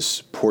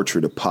big-ass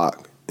portrait of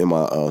Pac in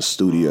my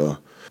studio.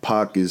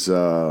 Pac is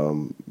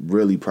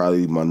really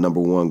probably my number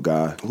one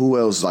guy. Who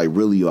else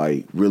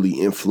really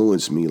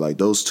influenced me? Like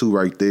those two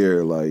right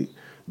there, like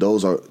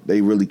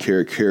they really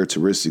carry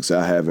characteristics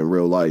I have in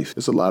real life.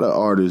 It's a lot of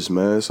artists,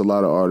 man. It's a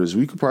lot of artists.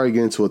 We could probably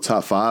get into a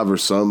top 5 or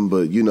something,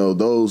 but you know,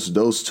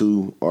 those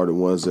two are the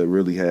ones that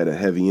really had a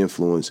heavy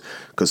influence.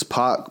 Cause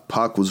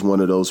Pac was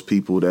one of those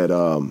people that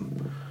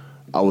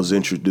I was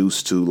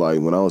introduced to like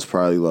when I was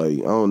probably like,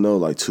 I don't know,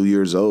 like 2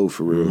 years old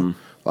for real. Mm-hmm.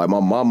 Like my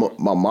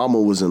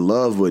mama was in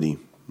love with him.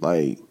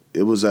 Like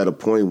it was at a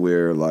point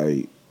where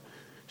like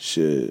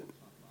shit,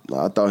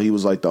 I thought he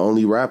was like the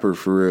only rapper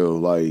for real,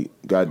 like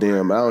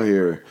goddamn out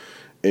here.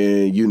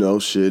 And you know,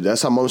 shit,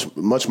 that's how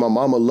much my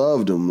mama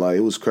loved him. Like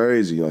it was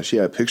crazy. Like she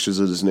had pictures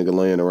of this nigga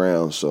laying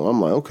around. So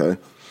I'm like, okay.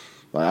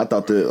 Like I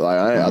thought that, like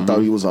I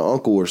thought he was an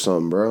uncle or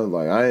something, bro.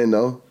 Like I didn't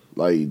know.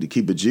 Like to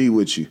keep a G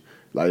with you.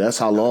 Like that's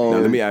how long. Now,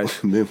 let me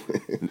ask.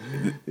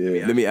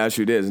 Yeah. Let me ask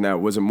you this. Now,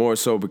 was it more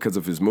so because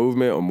of his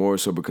movement, or more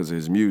so because of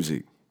his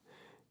music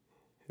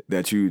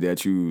that you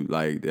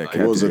like that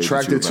was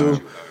attracted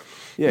to?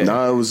 Yeah.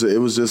 No, it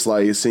was just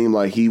like it seemed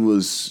like he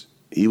was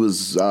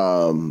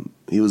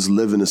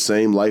living the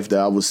same life that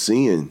I was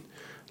seeing.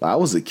 Like I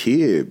was a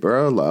kid,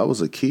 bro. Like I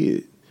was a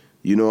kid.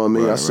 You know what I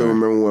mean? Right, I still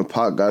remember when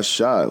Pac got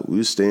shot. We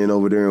was staying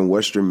over there in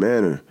Western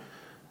Manor.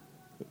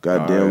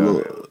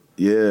 Goddamn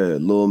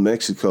little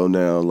Mexico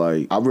now.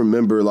 Like I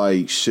remember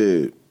like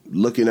shit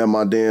looking at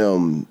my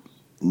damn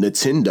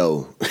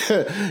Nintendo.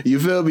 You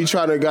feel me?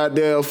 Trying to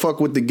goddamn fuck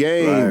with the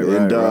game.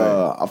 Right,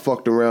 I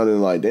fucked around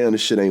and like, damn,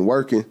 this shit ain't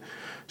working.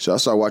 So I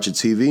started watching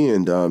TV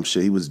and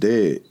shit, he was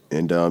dead.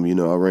 And you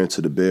know, I ran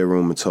to the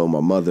bedroom and told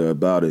my mother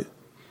about it.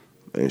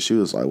 And she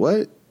was like,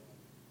 what?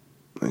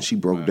 And she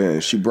broke down.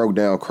 She broke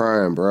down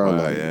crying,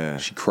 bro.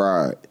 She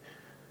cried.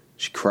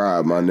 She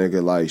cried, my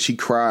nigga. Like, she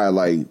cried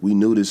like we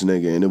knew this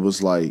nigga. And it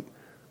was like,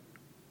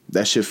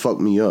 that shit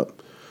fucked me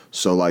up.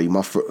 So like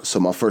my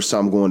first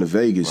time going to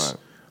Vegas,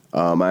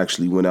 I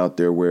actually went out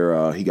there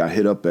where he got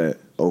hit up at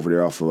over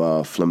there off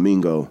of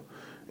Flamingo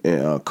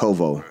and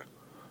Covo.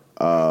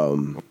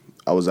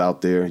 I was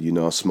out there, you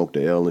know, I smoked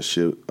the L and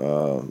shit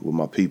with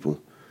my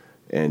people,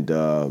 and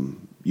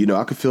you know,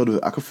 I could feel the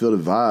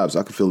vibes,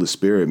 I could feel the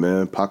spirit,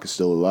 man. Pac is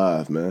still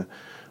alive, man.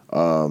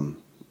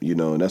 You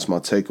know, and that's my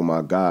take on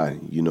my guy.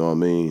 You know what I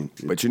mean?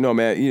 But you know,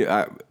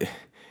 man,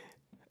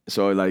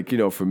 so like, you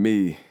know, for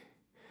me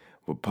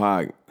with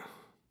Pac.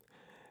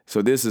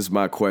 So this is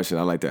my question.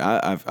 I like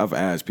that. I've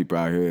asked people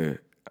out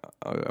here,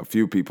 a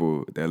few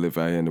people that live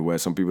out here in the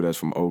West, some people that's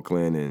from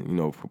Oakland, and you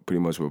know, pretty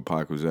much where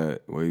Pac was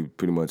at, where he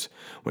pretty much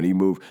when he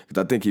moved,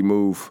 because I think he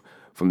moved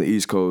from the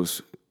East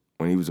Coast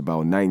when he was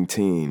about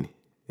 19,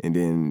 and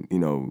then you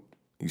know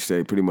he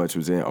stayed pretty much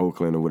was in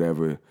Oakland or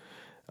whatever.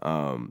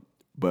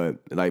 But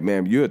like,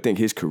 man, you would think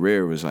his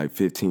career was like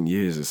 15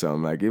 years or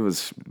something. Like it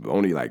was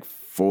only like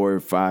 4 or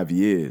 5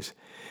 years.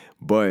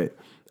 But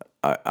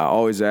I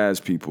always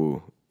ask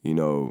people, you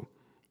know,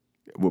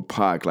 with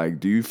Pac, like,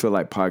 do you feel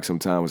like Pac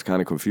sometimes was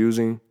kind of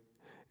confusing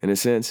in a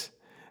sense?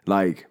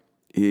 Like,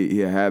 he'd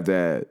have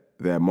that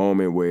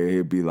moment where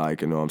he'd be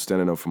like, you know, I'm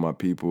standing up for my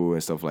people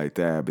and stuff like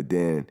that, but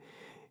then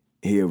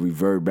he'll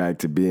revert back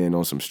to being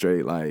on some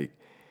straight, like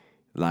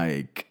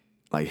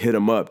hit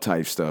him up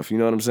type stuff, you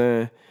know what I'm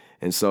saying?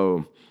 And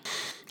so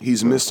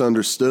he's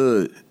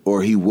misunderstood,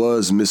 or he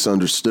was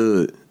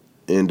misunderstood.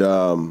 And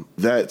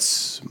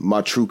that's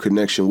my true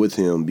connection with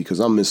him, because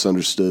I'm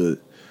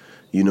misunderstood.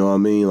 You know what I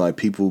mean? Like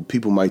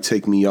people might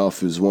take me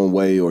off as one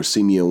way or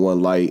see me in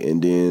one light,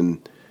 and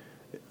then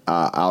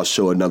I'll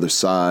show another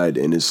side,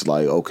 and it's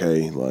like,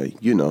 okay, like,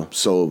 you know.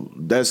 So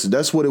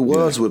that's what it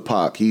was with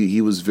Pac.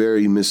 He was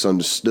very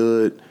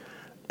misunderstood,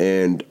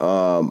 and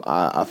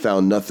I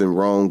found nothing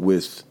wrong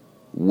with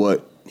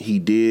what he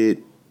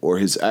did or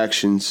his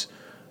actions.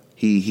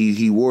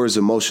 He wore his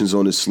emotions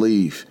on his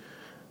sleeve.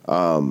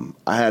 I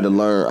had to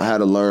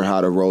learn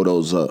how to roll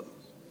those up.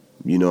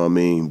 You know what I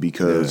mean?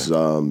 Because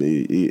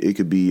it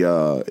could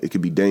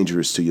be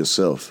dangerous to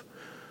yourself.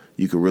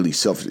 You could really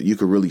self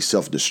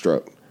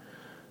destruct.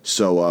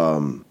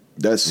 So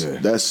that's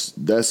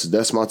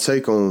my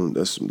take on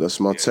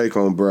take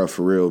on bruh,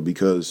 for real,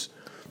 because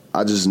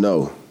I just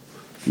know.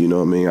 You know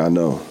what I mean? I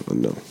know.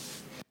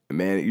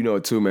 Man, you know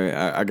too, man.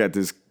 I got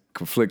this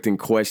conflicting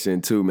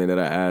question too, man, that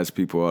I ask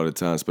people all the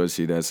time,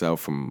 especially that's out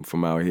from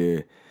out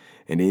here.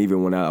 And then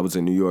even when I was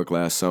in New York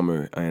last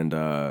summer, and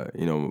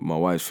you know, my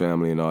wife's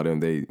family and all them,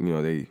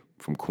 they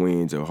from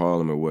Queens or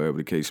Harlem or wherever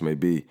the case may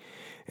be.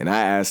 And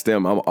I asked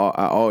them, I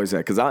always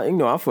ask, because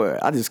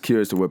I just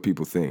curious to what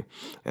people think.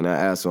 And I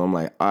asked them, I'm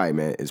like, all right,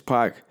 man, is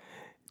Pac,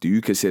 do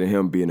you consider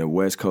him being a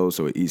West Coast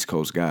or East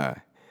Coast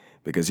guy?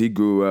 Because he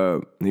grew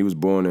up, he was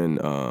born in,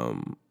 I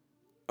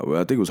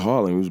think it was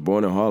Harlem. He was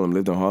born in Harlem,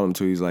 lived in Harlem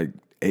until he was like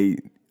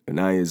 8 or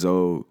 9 years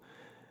old.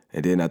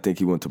 And then I think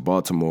he went to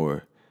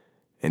Baltimore.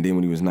 And then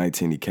when he was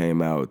 19, he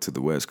came out to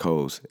the West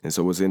Coast. And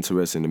so what's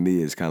interesting to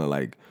me is kind of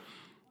like,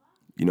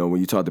 you know, when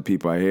you talk to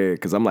people out here,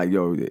 because I'm like,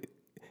 yo,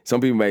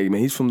 some people make,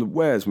 man, he's from the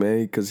West,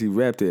 man, because he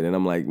repped it. And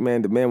I'm like,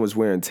 man, the man was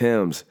wearing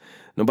Timbs.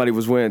 Nobody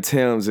was wearing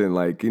Timbs in,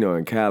 like, you know,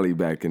 in Cali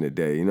back in the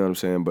day. You know what I'm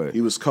saying? But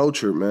he was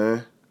cultured,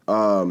 man.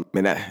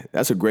 Man,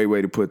 that's a great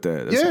way to put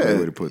that. That's a great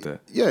way to put that.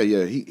 Yeah.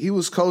 He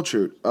was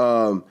cultured.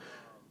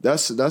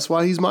 That's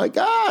why he's my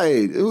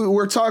guy.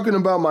 We're talking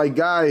about my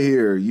guy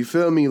here. You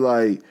feel me?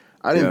 Like,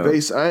 I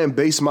didn't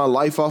base my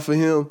life off of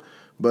him,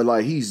 but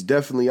like he's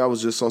definitely, I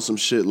was just on some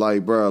shit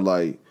like, bro,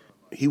 like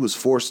he was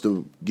forced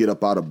to get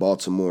up out of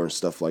Baltimore and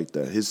stuff like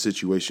that. His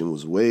situation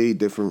was way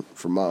different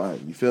from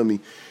mine. You feel me?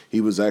 He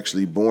was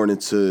actually born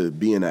into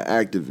being an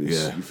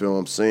activist. Yeah. You feel what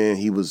I'm saying?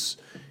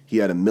 He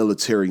had a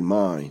military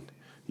mind.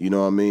 You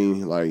know what I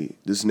mean? Like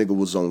this nigga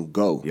was on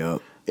go.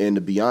 Yep. And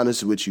to be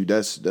honest with you,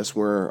 that's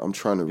where I'm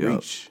trying to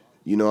reach.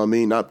 You know what I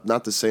mean?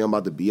 Not to say I'm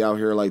about to be out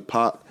here like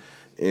Pac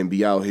and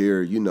be out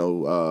here,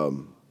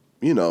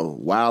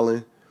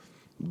 wilding.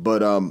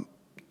 But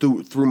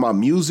through my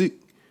music,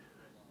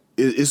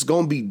 it's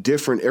gonna be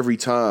different every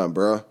time,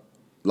 bruh.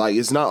 Like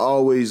it's not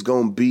always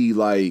gonna be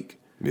like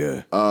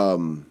it's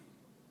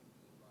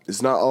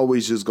not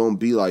always just gonna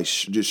be like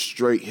just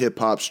straight hip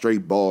hop,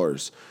 straight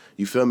bars.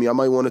 You feel me? I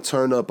might want to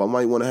turn up. I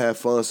might want to have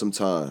fun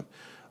sometime.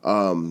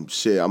 I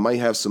might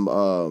have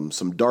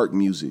some dark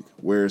music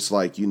where it's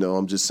like, you know,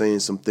 I'm just saying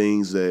some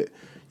things that,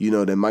 you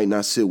know, that might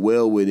not sit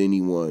well with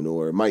anyone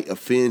or it might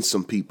offend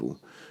some people.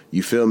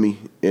 You feel me?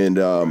 And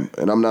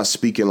I'm not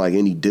speaking like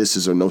any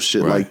disses or no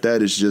shit like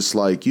that. It's just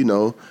like, you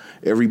know,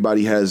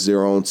 everybody has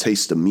their own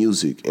taste of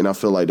music. And I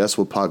feel like that's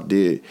what Pac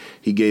did.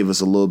 He gave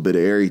us a little bit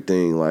of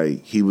everything.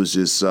 Like he was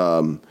just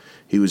all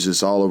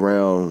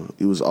around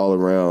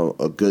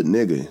a good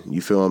nigga.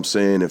 You feel what I'm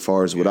saying? As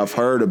far as what I've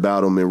heard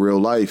about him in real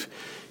life,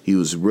 he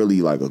was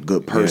really like a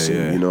good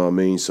person. You know what I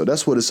mean? So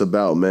that's what it's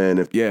about, man.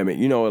 I mean,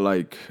 you know,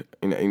 like,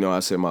 you know, I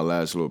said my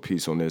last little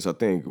piece on this. I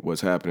think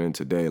what's happening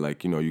today,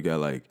 like, you know, you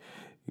got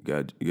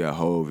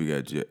Hov,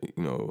 you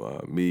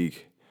got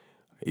Meek,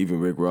 even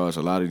Rick Ross.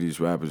 A lot of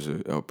these rappers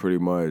are pretty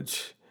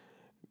much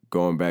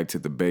going back to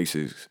the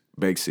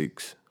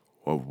basics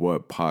of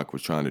what Pac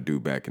was trying to do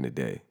back in the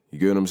day. You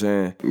get what I'm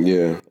saying?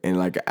 Yeah. And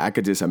like I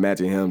could just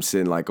imagine him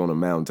sitting like on a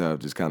mountaintop,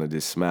 just kind of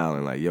just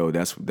smiling, like, yo,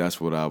 that's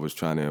what I was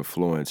trying to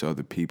influence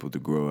other people to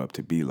grow up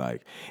to be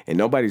like. And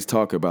nobody's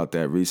talked about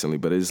that recently,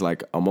 but it's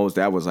like almost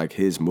that was like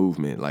his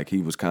movement, like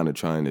he was kind of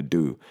trying to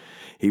do.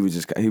 He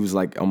was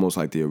like almost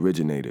like the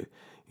originator.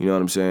 You know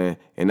what I'm saying?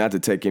 And not to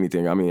take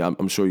anything. I mean,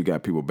 I'm sure you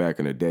got people back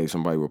in the day.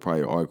 Somebody would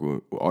probably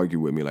argue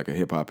with me, like a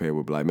hip hop head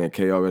would be like, man,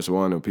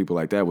 KRS-One and people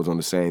like that was on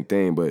the same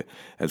thing. But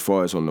as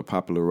far as on the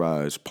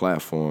popularized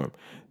platform,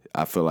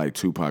 I feel like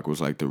Tupac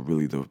was like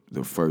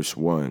the first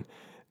one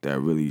that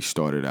really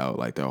started out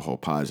like that whole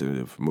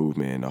positive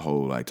movement and the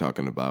whole like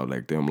talking about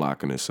like them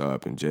locking us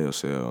up in jail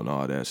cell and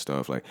all that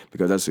stuff, like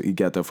because he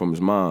got that from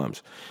his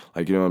moms,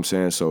 like, you know what I'm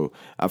saying. So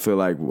I feel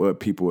like what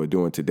people are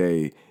doing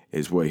today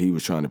is what he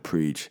was trying to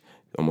preach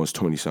almost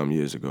 20-something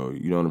years ago.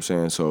 You know what I'm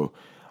saying? So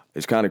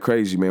it's kind of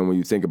crazy, man, when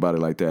you think about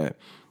it like that.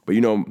 But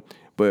you know,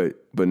 but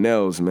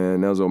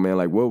Nellzo, man,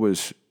 like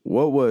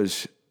what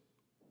was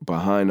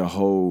behind the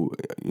whole,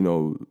 you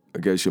know, I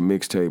guess your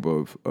mixtape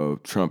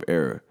of Trump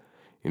era?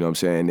 You know what I'm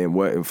saying? And then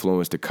what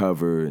influenced the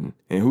cover and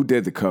who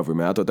did the cover,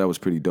 man? I thought that was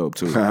pretty dope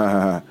too.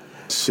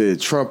 Shit,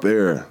 Trump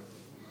era.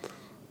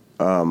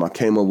 I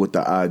came up with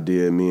the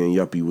idea. Me and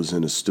Yuppie was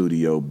in the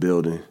studio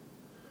building,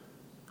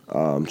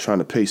 trying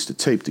to paste the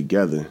tape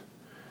together.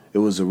 It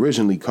was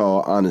originally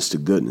called Honest to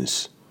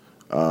Goodness.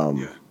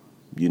 You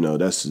know,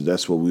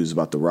 that's what we was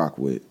about to rock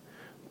with.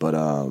 But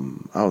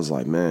I was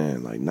like,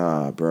 man, like,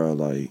 nah, bro,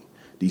 like,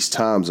 these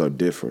times are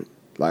different.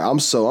 Like, I'm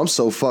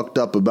so fucked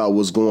up about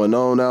what's going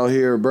on out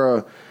here,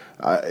 bro.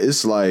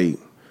 It's like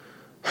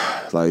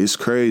it's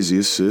crazy.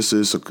 It's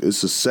a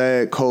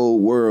sad,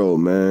 cold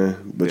world,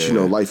 man. But you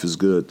know, life is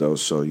good though,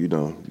 so you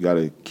know, you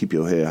gotta keep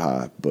your head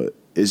high. But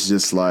it's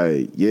just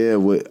like, I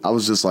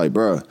was just like,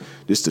 bro,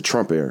 this the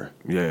Trump era.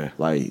 Yeah.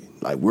 Like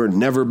we're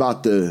never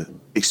about to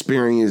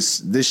experience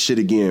this shit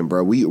again,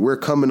 bro. We're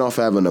coming off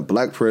having a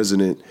black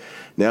president.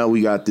 Now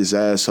we got this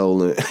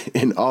asshole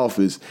in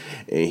office,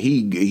 and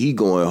he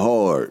going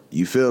hard.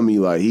 You feel me?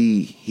 Like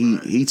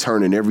he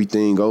turning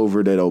everything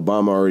over that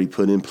Obama already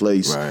put in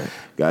place. Right.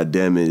 God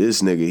damn it,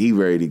 this nigga, he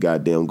ready to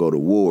goddamn go to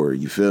war.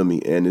 You feel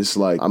me? And it's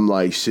like, I'm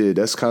like, shit,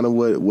 that's kind of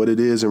what it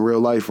is in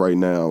real life right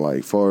now.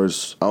 Like, far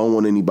as, I don't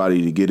want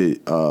anybody to get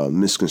it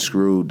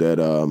misconstrued that,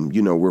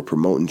 you know, we're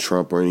promoting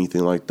Trump or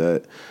anything like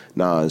that.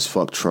 Nah, it's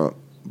fuck Trump.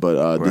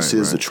 But this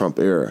is the Trump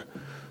era.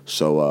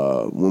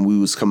 So when we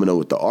was coming up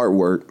with the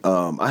artwork,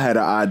 I had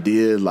an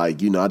idea,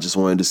 like, you know, I just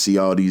wanted to see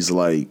all these,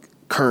 like,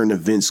 current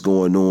events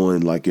going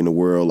on, like, in the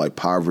world, like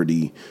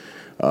poverty,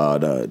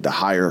 the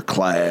higher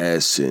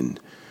class, and,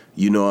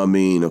 you know what I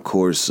mean? Of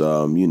course,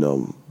 you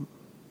know,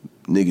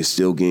 niggas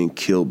still getting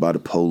killed by the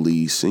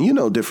police and, you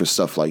know, different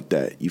stuff like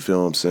that. You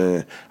feel what I'm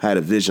saying? I had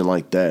a vision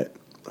like that.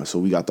 So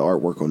we got the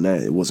artwork on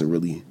that. It wasn't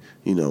really,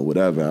 you know,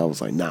 whatever. I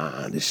was like,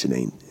 nah, this shit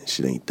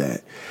ain't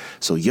that.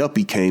 So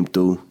Yuppie came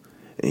through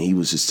and he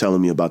was just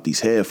telling me about these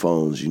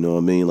headphones, you know what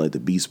I mean? Like the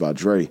Beats by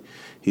Dre.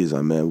 He was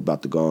like, man, we're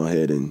about to go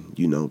ahead and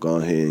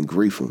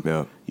grief him.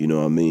 Yeah. You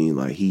know what I mean?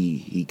 Like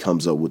he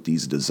comes up with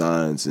these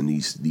designs and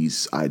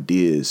these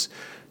ideas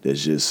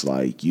that's just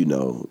like, you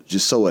know,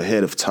 just so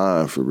ahead of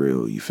time for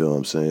real. You feel what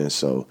I'm saying?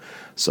 So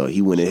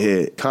he went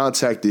ahead,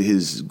 contacted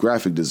his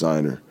graphic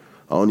designer.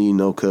 I don't even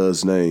know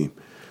cuz name,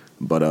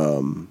 but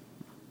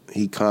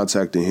he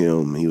contacted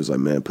him. He was like,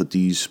 man, put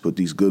these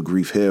Good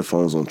Grief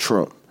headphones on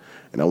Trump,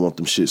 and I want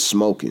them shit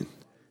smoking.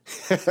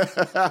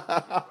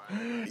 Yeah.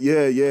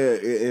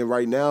 And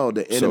right now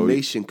the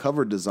animation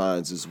cover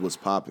designs is what's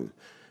popping.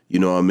 You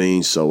know what I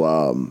mean?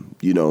 So,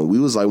 you know, we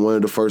was like one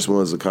of the first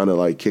ones to kind of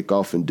like kick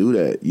off and do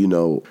that, you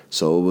know?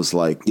 So it was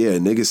like, yeah,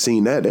 niggas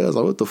seen that. They was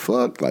like, what the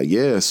fuck? Like,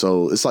 yeah.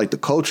 So it's like the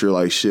culture,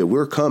 like, shit,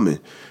 we're coming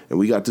and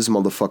we got this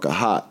motherfucker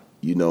hot,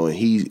 you know, and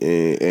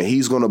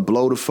he's going to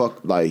blow the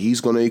fuck, like he's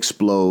going to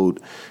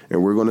explode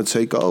and we're going to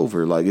take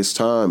over. Like, it's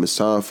time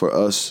for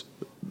us,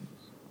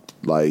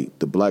 like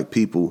the black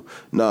people,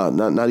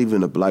 not even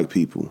the black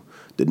people,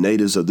 the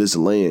natives of this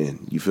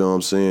land, you feel what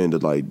I'm saying, to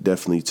like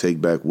definitely take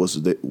back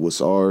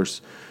what's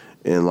ours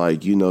and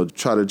like, you know,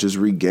 try to just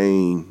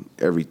regain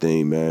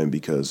everything, man,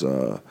 because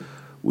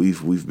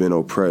we've been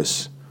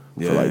oppressed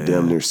for like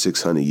damn near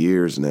 600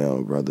 years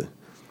now, brother.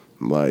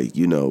 Like,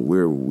 you know,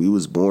 we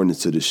was born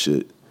into this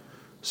shit.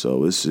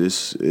 So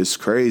it's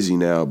crazy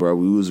now, bro.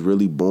 We was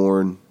really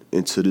born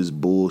into this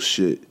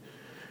bullshit.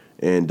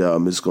 And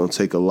it's going to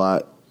take a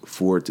lot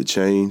for it to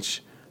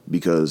change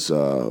because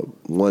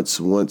once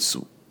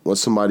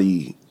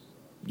somebody,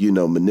 you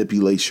know,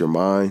 manipulates your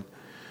mind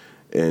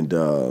and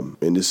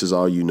this is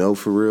all you know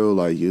for real,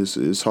 like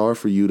it's hard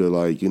for you to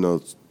like, you know,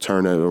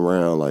 turn that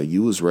around. Like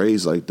you was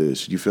raised like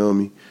this, you feel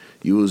me?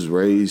 You was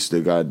raised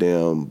to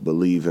goddamn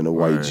believe in a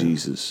white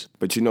Jesus.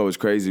 But you know it's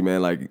crazy,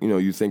 man. Like, you know,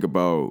 you think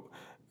about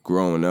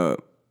growing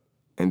up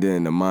and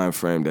then the mind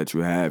frame that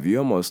you have, you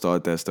almost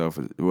thought that stuff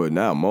was, well,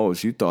 not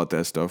most, you thought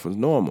that stuff was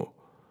normal.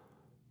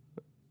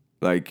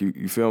 Like,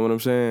 you feel what I'm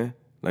saying?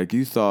 Like,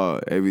 you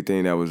thought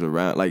everything that was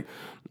around,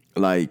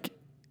 like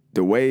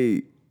the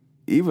way,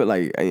 even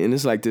like, and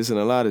it's like this in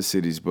a lot of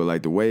cities, but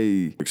like the way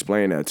you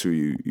explain that to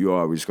you, you're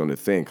always going to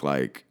think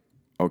like,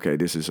 okay,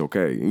 this is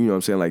okay. You know what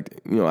I'm saying?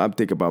 Like, you know, I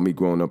think about me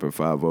growing up in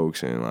Five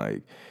Oaks and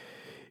like,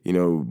 you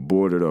know,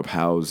 boarded up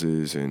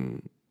houses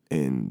and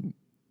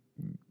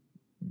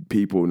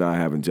people not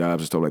having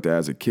jobs and stuff like that.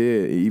 As a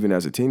kid, even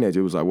as a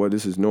teenager, it was like, well,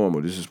 this is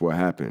normal. This is what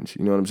happens.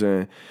 You know what I'm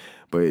saying?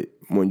 But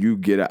when you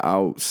get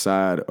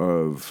outside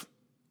of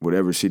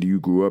whatever city you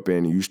grew up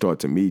in and you start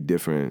to meet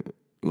different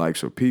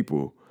likes of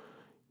people,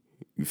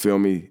 you feel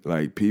me?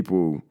 Like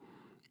people,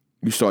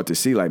 you start to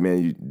see like,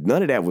 man,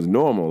 none of that was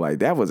normal. Like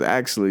that was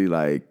actually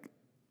like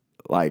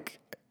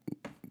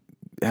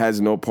has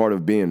no part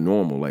of being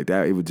normal. Like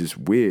that, it was just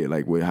weird,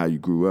 like with how you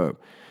grew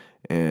up.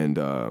 And,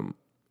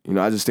 you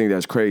know, I just think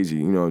that's crazy,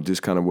 you know,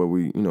 just kind of what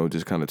we, you know,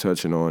 just kind of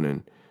touching on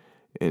and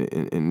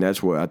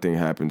that's what I think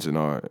happens in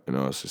our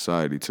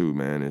society too,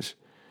 man. Is,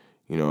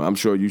 you know, I'm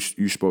sure you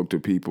spoke to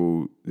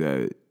people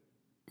that,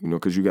 you know,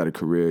 because you got a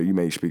career, you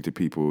may speak to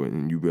people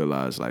and you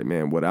realize like,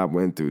 man, what I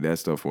went through, that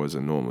stuff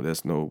wasn't normal.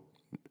 That's not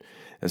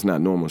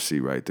normalcy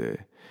right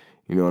there.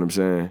 You know what I'm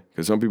saying?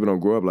 Because some people don't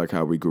grow up like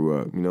how we grew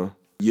up, you know?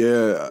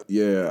 Yeah,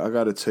 I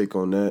got a take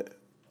on that.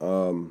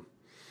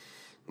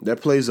 That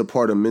plays a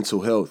part of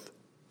mental health.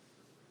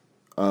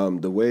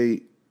 The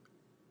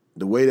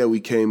way that we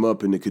came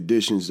up and the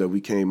conditions that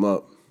we came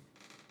up,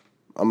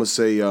 I'm gonna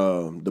say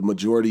the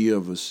majority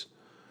of us,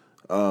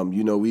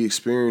 you know, we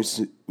experienced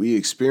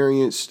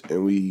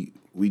and we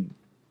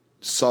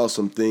saw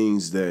some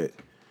things that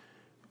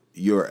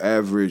your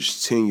average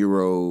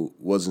 10-year-old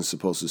wasn't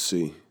supposed to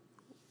see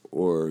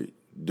or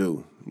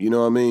do. You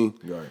know what I mean?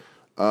 Right.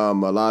 A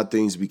lot of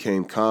things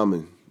became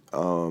common.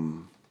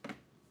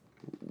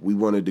 We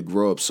wanted to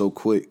grow up so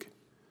quick.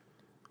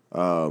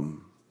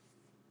 And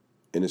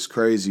it's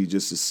crazy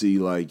just to see,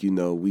 like,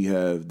 we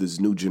have this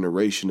new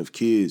generation of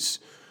kids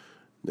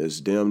that's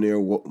damn near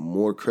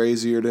more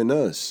crazier than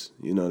us.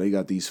 They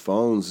got these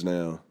phones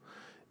now.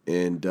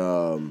 And,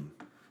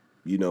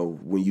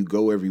 when you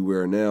go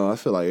everywhere now, I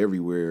feel like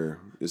everywhere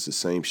it's the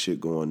same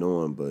shit going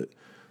on, but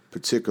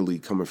particularly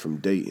coming from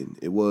Dayton,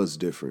 it was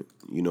different.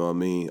 You know what I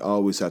mean? I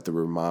always have to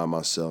remind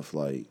myself,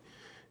 like,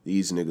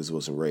 these niggas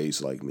wasn't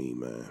raised like me,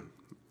 man.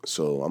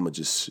 So I'm going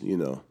to just,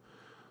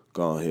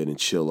 go ahead and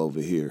chill over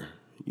here.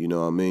 You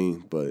know what I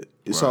mean? But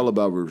it's all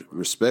about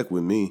respect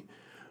with me.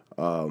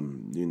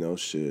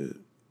 Shit.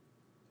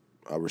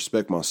 I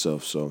respect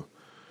myself, so,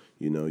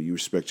 you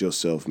respect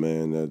yourself,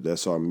 man.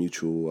 That's our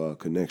mutual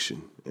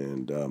connection.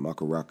 And I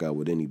could rock out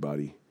with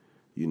anybody,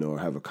 or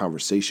have a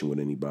conversation with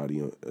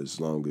anybody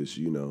as long as,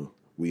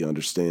 we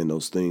understand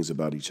those things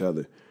about each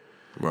other.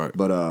 Right.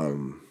 But,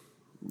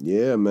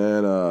 yeah,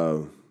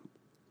 man,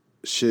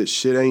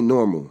 shit ain't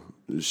normal.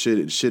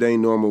 Shit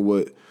ain't normal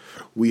what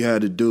we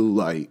had to do.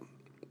 Like,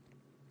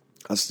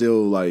 I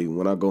still, like,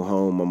 when I go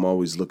home, I'm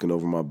always looking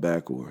over my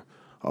back, or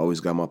I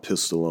always got my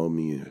pistol on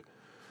me, or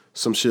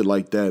some shit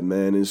like that,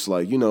 man. It's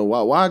like,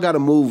 why I gotta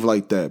move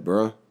like that,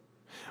 bro?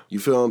 You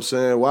feel what I'm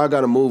saying? Why I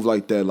gotta move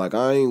like that? Like,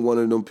 I ain't one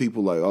of them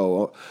people like,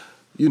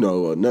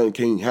 nothing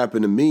can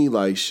happen to me.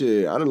 Like,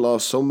 shit, I done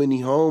lost so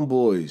many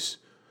homeboys,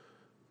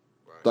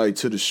 like,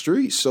 to the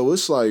streets. So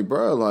it's like,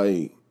 bro,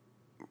 like,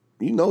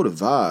 the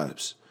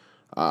vibes.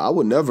 I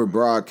would never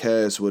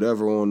broadcast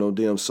whatever on no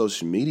damn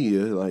social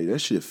media. Like, that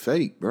shit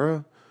fake,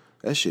 bro.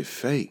 That shit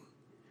fake.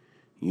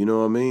 You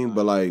know what I mean?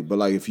 But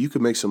like, if you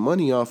could make some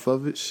money off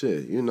of it,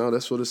 shit,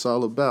 that's what it's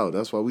all about.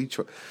 That's why we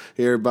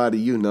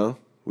everybody,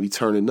 we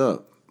turning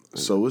up.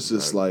 So it's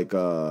just like,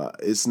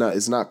 it's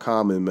not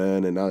common,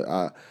 man. And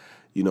I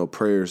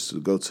prayers to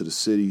go to the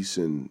cities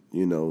and,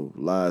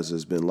 lives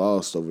has been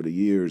lost over the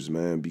years,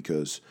 man,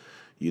 because,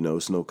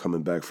 it's no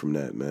coming back from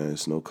that, man.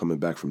 It's no coming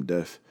back from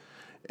death.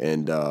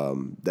 And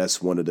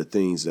that's one of the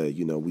things that,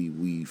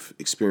 we've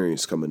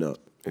experienced coming up.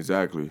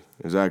 Exactly.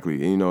 And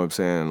you know what I'm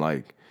saying?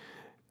 Like,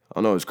 I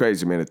know it's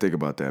crazy, man, to think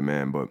about that,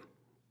 man. But,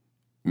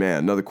 man,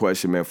 another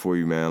question, man, for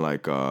you, man.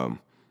 Like,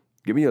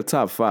 give me your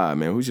top 5,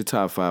 man. Who's your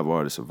top 5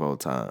 artists of all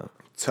time?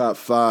 Top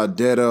 5,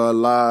 dead or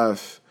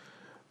alive.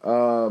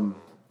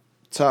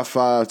 Top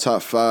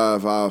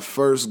 5. I'll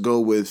first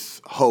go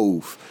with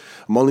Hove.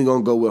 I'm only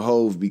going to go with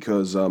Hove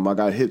because I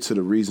got hit to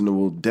the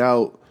Reasonable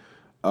Doubt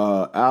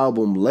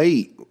album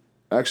late,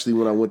 actually,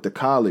 when I went to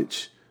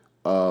college.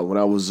 When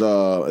I was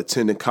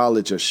attending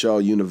college at Shaw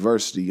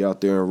University out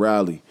there in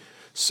Raleigh,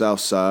 South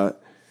Side.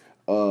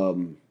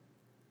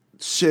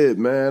 Shit,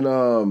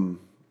 man.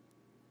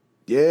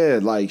 Yeah,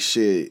 like,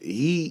 shit.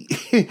 He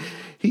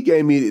he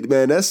gave me,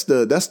 man, that's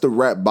the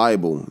rap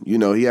Bible.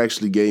 He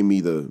actually gave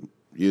me the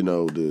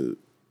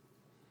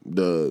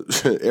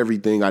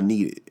everything I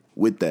needed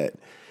with that.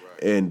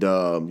 Right. And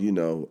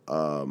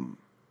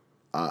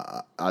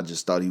I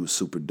just thought he was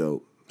super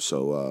dope.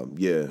 So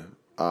yeah.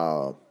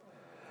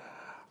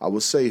 I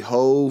would say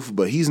Hove,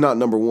 but he's not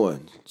number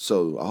 1.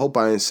 So I hope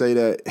I didn't say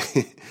that.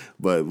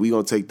 But we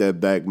gonna take that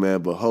back,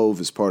 man. But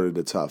Hove is part of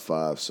the top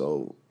 5.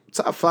 So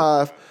top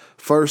 5,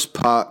 first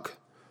Pac.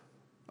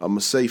 I'm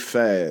gonna say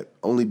Fab,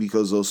 only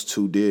because those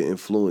two did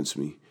influence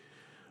me.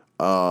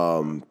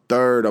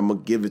 Third, I'm gonna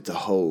give it to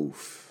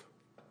Hove.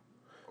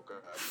 Okay.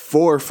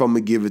 Fourth, I'm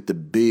gonna give it to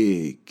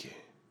Big.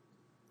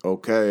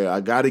 Okay, I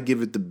gotta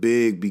give it to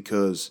Big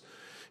because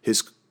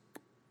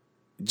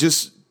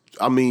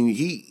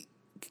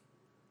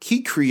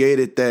he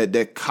created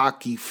that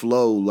cocky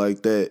flow,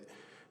 like that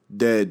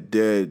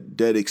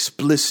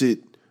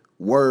explicit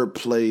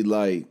wordplay,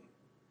 like,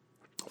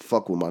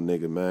 fuck with my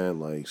nigga, man.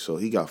 Like, so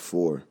he got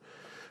 4.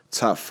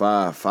 Top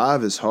 5.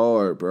 5 is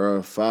hard,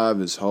 bro.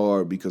 5 is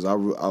hard because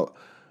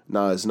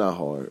nah, it's not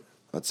hard.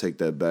 I take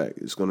that back.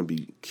 It's gonna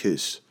be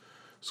Kiss.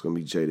 It's gonna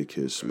be Jada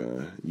Kiss,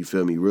 man. You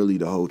feel me? Really,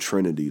 the whole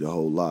Trinity, the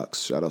whole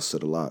Locks. Shout outs to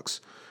the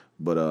Locks.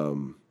 But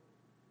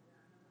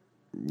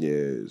yeah,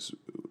 it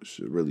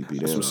should really be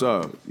That's them. what's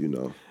up.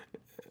 Yeah,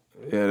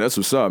 that's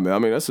what's up, man. I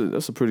mean, that's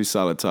a pretty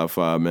solid top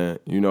 5, man.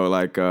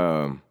 Like,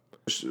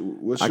 what's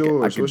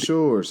yours? What's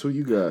yours? Who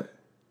you got?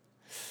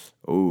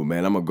 Oh,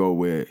 man, I'm gonna go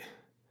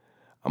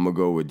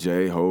with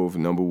J Hove,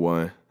 number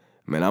 1.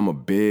 Man, I'm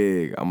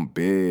big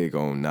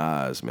on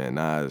Nas, man.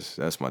 Nas,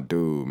 that's my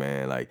dude,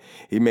 man. Like,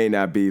 he may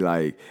not be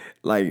like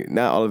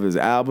not all of his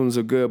albums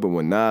are good, but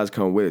when Nas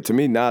come with it, to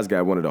me, Nas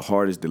got one of the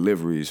hardest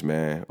deliveries,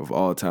 man, of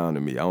all time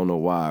to me. I don't know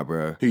why,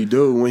 bro. He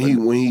do. When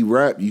he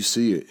rap, you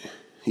see it.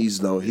 He's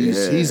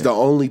the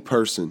only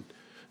person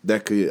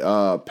that could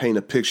paint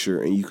a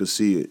picture and you could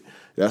see it.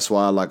 That's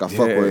why I fuck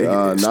with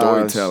Nas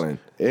storytelling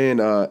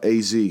and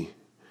AZ.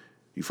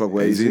 You fuck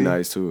with AZ? AZ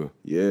nice too.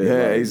 Yeah,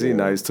 AZ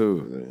nice too.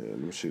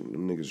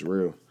 Them niggas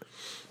real.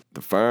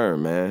 The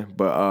Firm, man.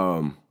 But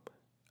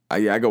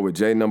I go with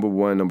Jay number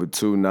 1, number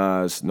 2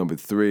 Nas, number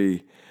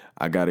 3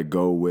 I gotta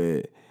go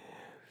with,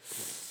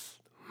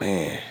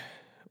 man,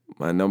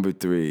 my number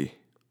 3.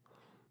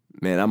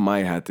 Man, I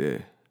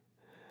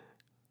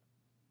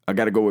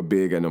gotta go with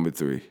Big at number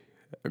 3.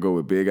 I go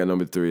with Big at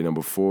number 3.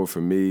 Number 4 for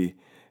me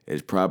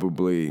is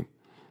probably,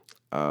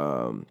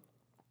 man,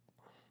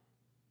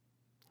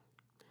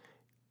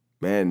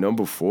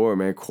 number 4,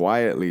 man,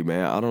 Quietly,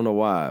 man. I don't know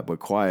why, but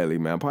Quietly,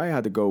 man. I probably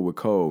had to go with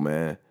Cole,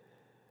 man.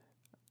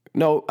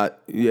 No, I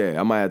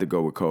might have to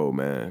go with Cole,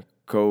 man.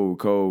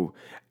 Cole.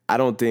 I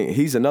don't think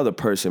he's another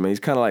person, man. He's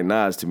kind of like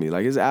Nas to me.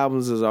 Like his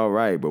albums is all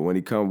right, but when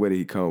he come with it,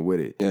 he come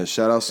with it. Yeah,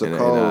 shout outs to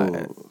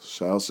Cole.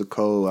 Shout outs to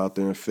Cole out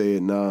there in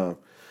Vietnam,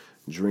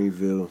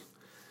 Dreamville.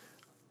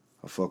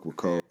 I fuck with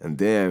Cole. And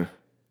then,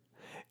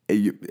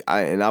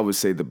 I would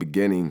say the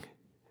beginning,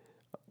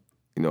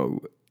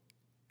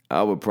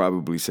 I would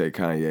probably say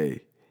Kanye,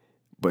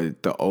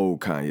 but the old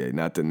Kanye,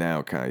 not the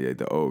now Kanye,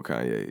 the old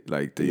Kanye.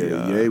 Like the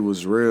Ye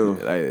was real.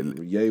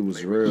 Ye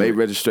was real. Late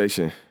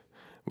Registration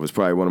was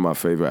probably one of my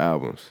favorite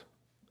albums.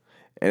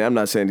 And I'm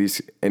not saying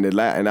these, and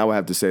I would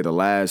have to say the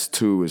last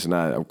 2 is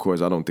not, of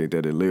course, I don't think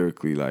that they're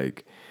lyrically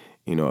like,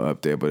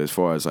 up there, but as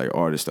far as like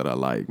artists that I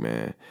like,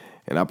 man,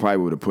 and I probably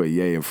would have put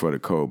Ye in front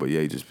of Cole, but Ye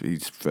he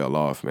just fell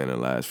off, man, in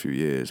the last few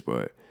years.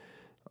 But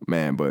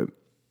I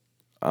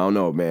don't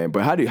know, man.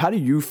 But how do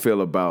you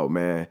feel about,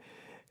 man?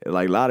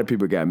 Like a lot of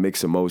people got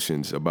mixed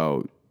emotions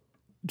about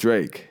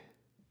Drake.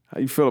 How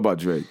you feel about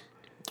Drake?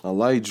 I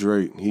like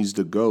Drake. He's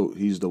the GOAT.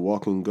 He's the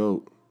walking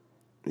GOAT.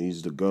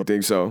 He's the GOAT. You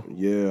think so?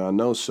 Yeah, I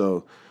know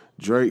so.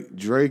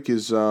 Drake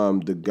is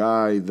the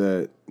guy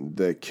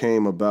that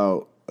came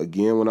about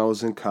again when I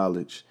was in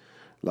college.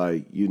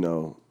 Like,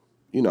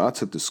 I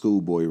took the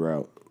schoolboy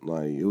route.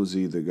 Like, it was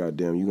either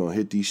goddamn you gonna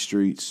hit these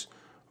streets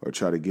or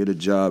try to get a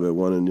job at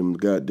one of them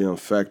goddamn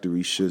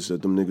factory shits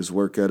that them niggas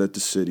work at the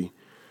city.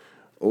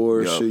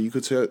 Or shit, you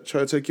could try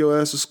to take your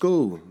ass to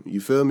school. You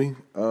feel me?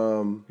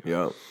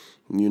 Yeah.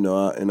 I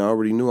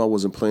already knew I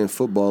wasn't playing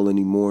football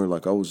anymore.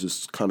 Like, I was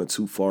just kind of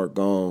too far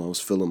gone. I was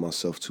feeling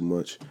myself too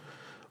much.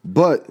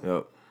 But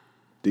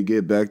to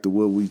get back to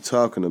what we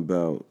talking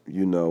about,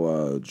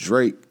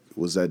 Drake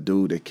was that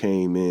dude that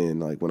came in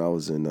like when I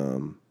was in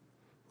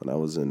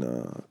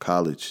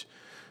college,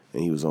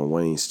 and he was on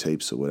Wayne's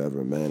tapes or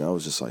whatever. Man, I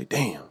was just like,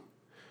 damn.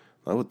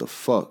 Like, what the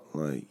fuck?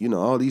 Like,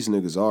 all these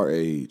niggas our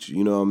age,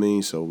 you know what I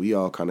mean? So we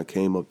all kind of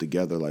came up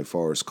together, like,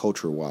 far as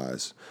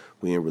culture-wise.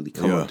 We didn't really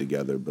come up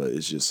together, but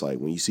it's just like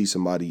when you see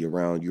somebody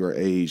around your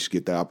age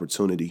get the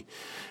opportunity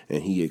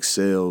and he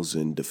excels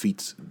and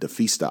defeats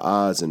the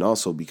odds and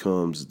also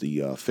becomes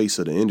the face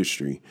of the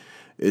industry,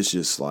 it's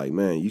just like,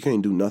 man, you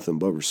can't do nothing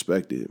but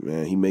respect it,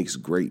 man. He makes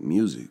great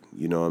music,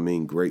 you know what I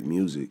mean? Great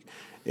music.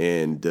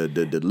 And the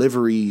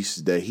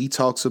deliveries that he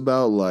talks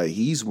about, like,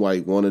 he's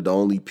like one of the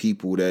only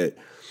people that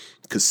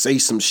could say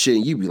some shit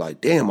and you be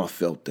like, damn, I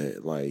felt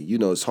that. Like,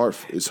 it's hard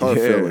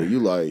feeling. You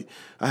like,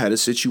 I had a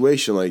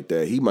situation like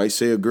that. He might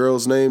say a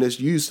girl's name that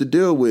you used to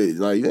deal with.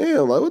 Like,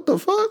 damn, like, what the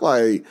fuck?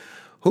 Like,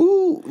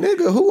 who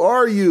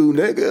are you,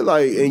 nigga?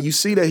 Like, and you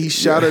see that he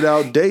shouted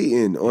out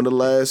Dayton on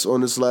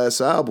this last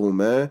album,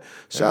 man.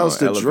 Shouts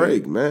to Elevate.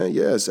 Drake, man.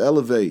 Yes,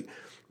 Elevate.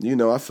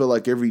 I feel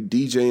like every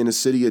DJ in the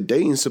city of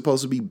Dayton's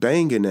supposed to be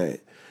banging that.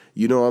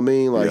 You know what I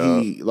mean? Like,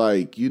 he,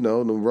 like, the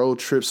road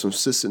trips from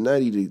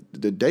Cincinnati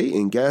to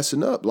Dayton,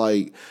 gassing up.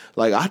 Like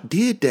I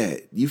did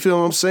that. You feel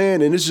what I'm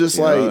saying? And it's just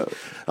like,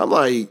 I'm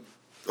like,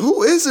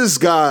 who is this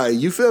guy?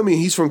 You feel me?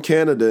 He's from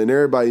Canada, and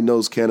everybody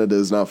knows Canada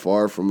is not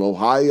far from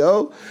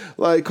Ohio.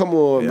 Like, come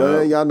on,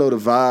 man. Y'all know the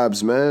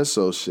vibes, man.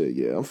 So, shit,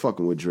 yeah, I'm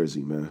fucking with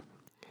Drizzy, man.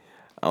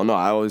 I don't know.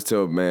 I always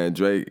tell, man,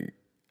 Drake,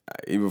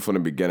 even from the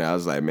beginning, I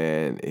was like,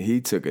 man, he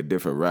took a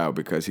different route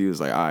because he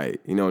was like, all right,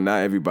 not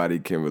everybody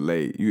can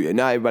relate.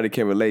 Not everybody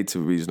can relate to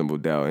Reasonable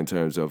Doubt in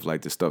terms of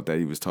like the stuff that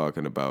he was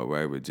talking about,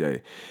 right, with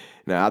Jay.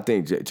 Now, I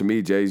think, to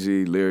me,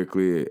 Jay-Z,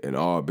 lyrically and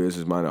all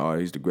business-minded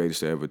art, he's the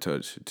greatest to ever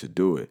touch to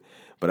do it.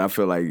 But I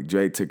feel like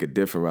Drake took a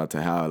different route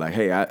to how, like,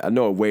 hey, I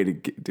know a way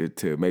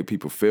to make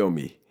people feel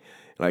me.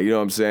 Like, you know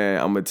what I'm saying?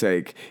 I'm going to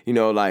take,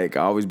 like,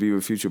 I always be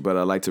with Future, but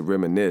I like to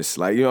reminisce.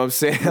 Like, you know what I'm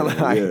saying?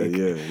 Like,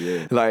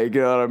 yeah. Like,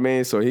 you know what I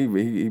mean? So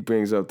he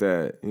brings up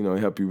that,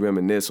 help you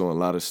reminisce on a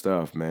lot of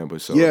stuff, man.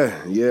 But so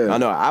Yeah. I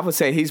know. I would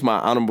say he's my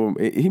honorable,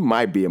 he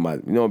might be in my,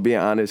 being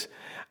honest,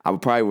 I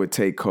probably would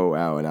take Cole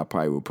out and I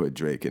probably would put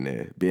Drake in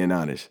there, being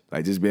honest.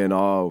 Like, just being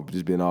all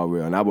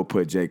real. And I would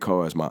put J.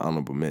 Cole as my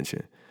honorable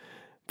mention.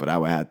 But I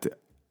would have to.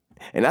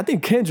 And I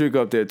think Kendrick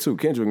up there too.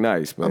 Kendrick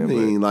nice, man. I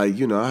mean,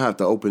 I have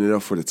to open it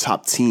up for the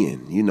top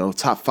 10.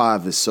 Top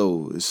 5 is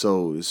so.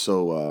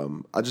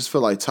 I just feel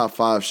like top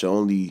 5 should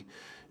only.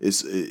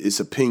 It's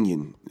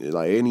opinion.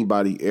 Like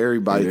everybody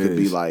could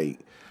be like,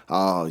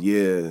 oh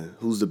yeah,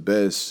 who's the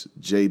best,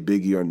 Jay,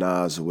 Biggie, or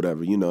Nas or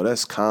whatever.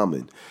 That's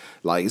common.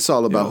 Like it's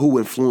all about who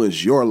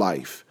influenced your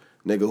life,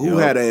 nigga. Who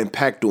had an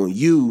impact on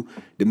you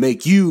to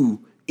make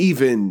you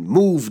even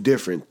move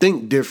different,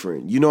 think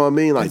different. You know what I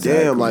mean? Like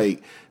damn,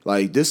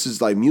 like this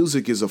is like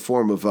music is a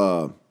form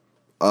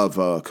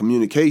of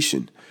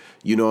communication.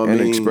 You know what I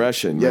mean? And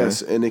expression,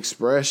 yes, man. and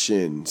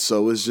expression.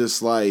 So it's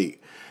just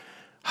like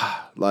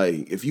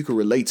if you can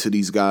relate to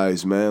these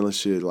guys, man, let's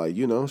shit, like,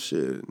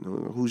 shit,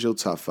 who's your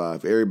top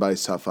five?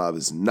 Everybody's top five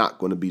is not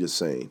going to be the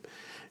same.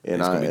 And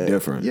It's going to be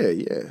different.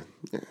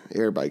 Yeah.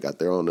 Everybody got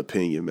their own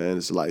opinion, man.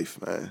 It's life,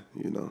 man,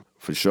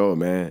 For sure,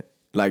 man.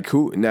 Like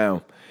who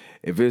now,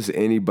 if there's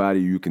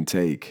anybody you can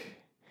take,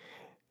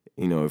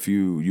 if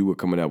you were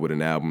coming out with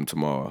an album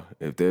tomorrow,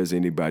 if there's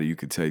anybody you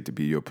could take to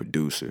be your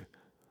producer,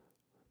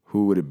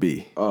 who would it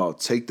be? Oh,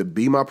 take to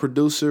be my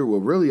producer? Well,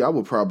 really, I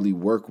would probably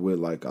work with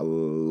like a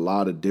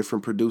lot of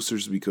different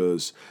producers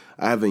because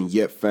I haven't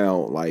yet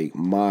found like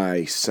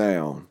my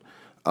sound.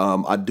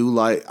 I do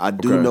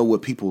know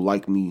what people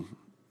like me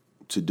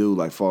to do,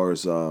 like far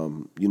as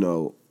on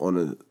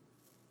the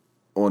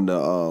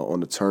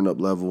turn up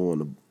level, on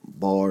the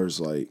bars.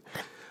 Like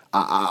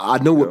I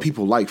know what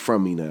people like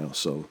from me now,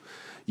 so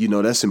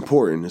that's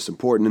important. It's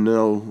important to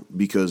know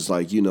because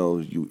like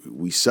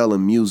we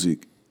selling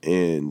music.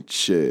 And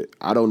shit,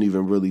 I don't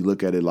even really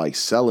look at it like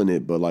selling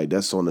it, but like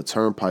that's on the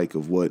turnpike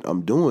of what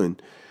I'm doing.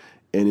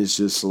 And it's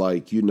just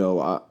like,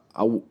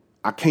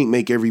 I can't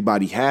make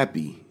everybody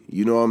happy.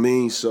 You know what I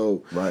mean?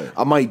 So right.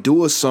 I might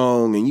do a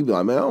song and you be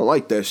like, man, I don't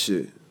like that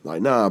shit.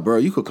 Like, nah, bro,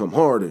 you could come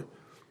harder.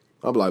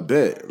 I'll be like,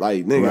 bet.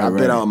 Like, nigga, right,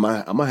 bet I'm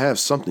going to have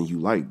something you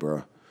like,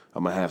 bro.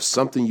 I'm going to have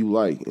something you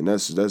like. And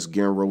that's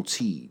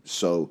guaranteed.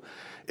 So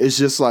it's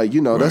just like,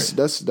 right.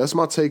 that's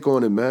my take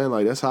on it, man.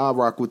 Like, that's how I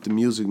rock with the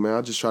music, man.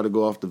 I just try to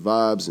go off the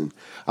vibes, and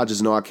I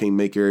just know I can't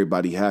make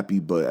everybody happy,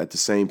 but at the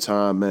same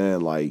time,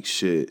 man, like,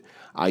 shit,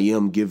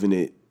 I'm giving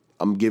it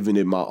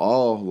my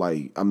all.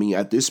 Like, I mean,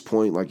 at this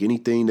point, like,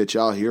 anything that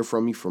y'all hear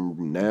from me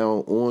from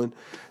now on,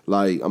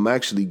 like, I'm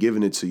actually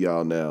giving it to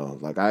y'all now.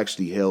 Like, I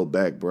actually held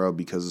back, bro,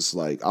 because it's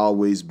like I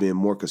always been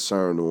more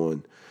concerned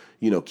on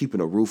keeping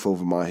a roof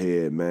over my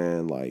head,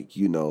 man, like,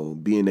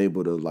 being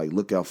able to, like,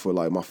 look out for,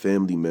 like, my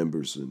family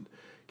members and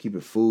keeping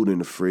food in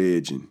the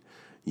fridge and,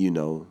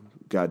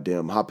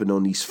 goddamn hopping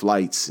on these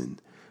flights and,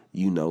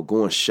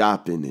 going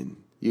shopping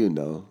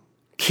and,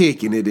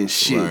 kicking it and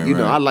shit.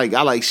 Right.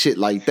 I like shit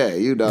like that,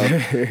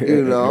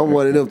 I'm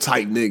one of them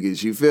type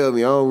niggas, you feel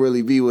me? I don't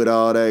really be with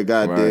all that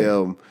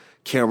goddamn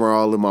camera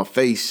all in my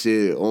face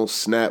shit on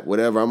Snap,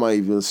 whatever. I might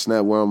even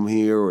snap where I'm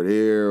here or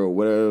there or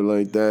whatever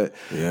like that.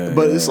 Yeah,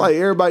 but it's like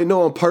everybody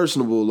know I'm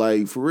personable.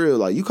 Like, for real.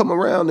 Like, you come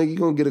around, nigga, you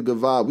gonna get a good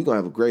vibe. We gonna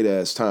have a great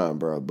ass time,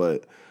 bro.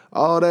 But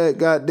all that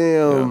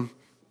goddamn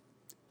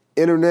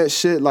internet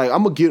shit, like,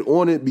 I'm gonna get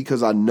on it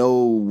because I know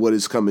what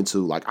it's coming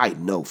to. Like, I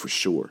know for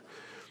sure.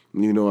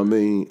 You know what I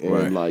mean?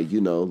 And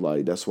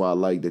like, that's why I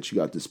like that you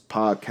got this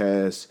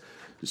podcast.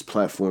 This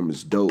platform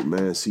is dope,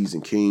 man.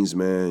 Seasoned Kings,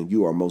 man.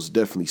 You are most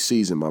definitely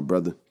seasoned, my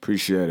brother.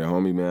 Appreciate it,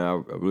 homie, man. I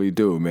really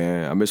do,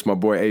 man. I miss my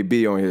boy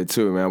AB on here,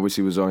 too, man. I wish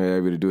he was on here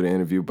able to do the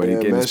interview. But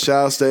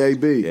shout outs to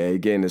AB. Yeah, he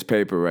getting his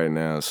paper right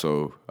now.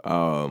 So,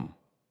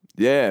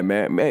 yeah,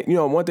 man.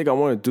 One thing I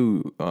want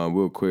to do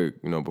real quick,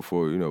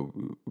 before,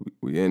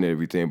 we end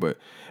everything. But,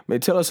 man,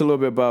 tell us a little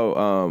bit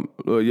about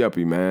Lil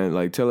Yuppie, man.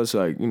 Like, tell us,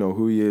 like,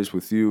 who he is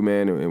with you,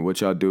 man, and what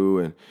y'all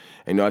do.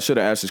 And I should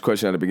have asked this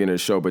question at the beginning of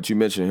the show, but you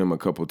mentioned him a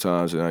couple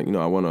times, and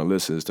I want our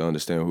listeners to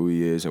understand who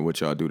he is and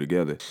what y'all do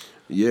together.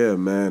 Yeah,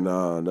 man.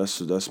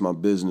 That's my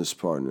business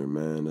partner,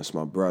 man. That's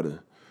my brother.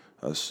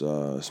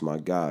 That's my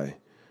guy.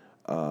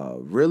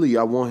 Really,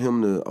 I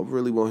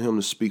really want him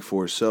to speak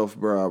for himself,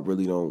 bro. I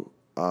really don't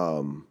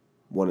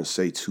want to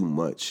say too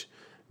much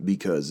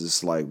because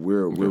it's like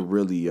we're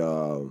really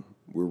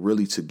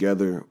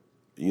together,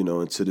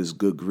 into this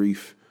Good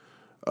Grief,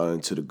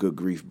 into the Good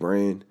Grief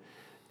brand.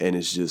 And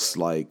it's just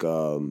like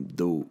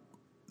the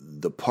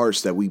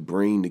parts that we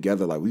bring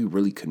together, like, we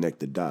really connect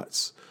the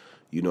dots.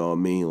 You know what I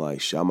mean?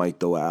 Like, shit, I might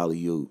throw an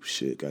alley-oop.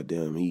 Shit,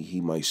 goddamn, he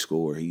might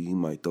score. He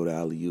might throw the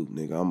alley-oop,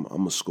 nigga.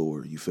 I'm a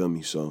scorer. You feel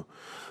me? So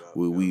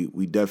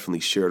we definitely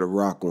shared a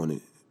rock on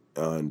it.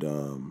 And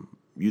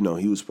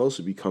he was supposed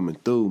to be coming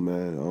through,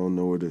 man. I don't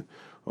know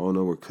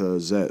where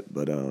Cuz at,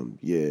 but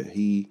yeah,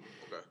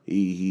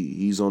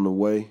 he's on the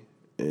way,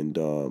 and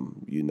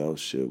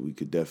shit, we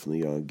could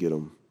definitely get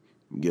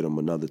him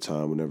another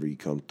time whenever he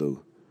come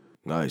through.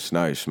 Nice,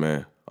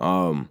 man.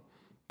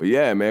 But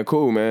yeah, man,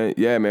 cool, man.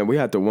 Yeah, man, we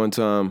had to one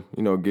time,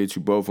 get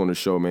you both on the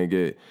show, man.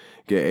 Get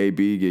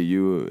AB, get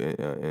you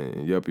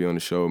and Yuppie on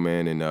the show,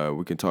 man, and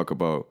we can talk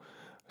about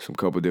some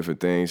couple different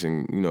things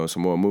and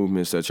some more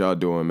movements that y'all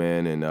doing,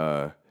 man. And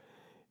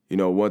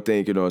one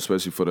thing,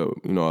 especially for the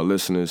our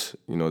listeners,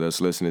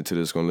 that's listening to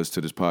this, gonna listen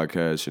to this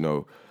podcast,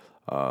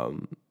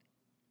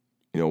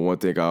 one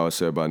thing I always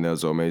say about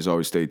Nellzo, man, he's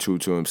always stayed true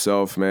to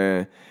himself,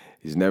 man.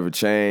 He's never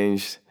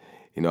changed.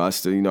 I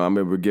still, I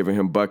remember giving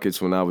him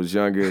buckets when I was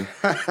younger,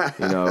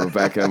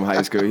 back in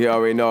high school. He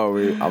already know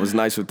I was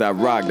nice with that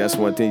rock. That's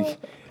one thing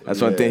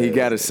That's one thing he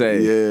gotta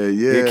say.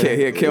 Yeah.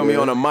 He'll kill me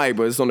on the mic,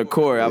 but it's on the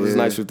court. I was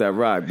nice with that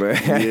rock, but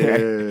that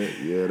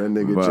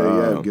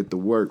nigga J.F. get to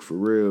work for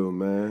real,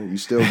 man. You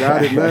still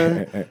got it,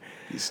 man.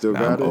 You still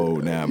got it. I'm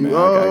old now, man. I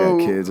got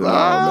kids and all,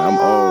 man.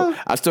 I'm old.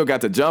 I still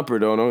got the jumper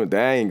though. No,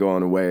 that ain't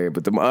going away.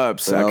 But them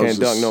ups, I can't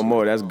dunk no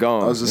more. That's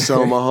gone. I was just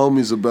telling my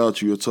homies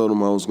about you. I told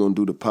them I was gonna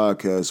do the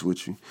podcast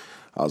with you.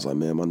 I was like,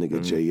 man, my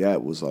nigga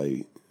J.Yat was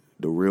like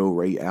the real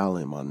Ray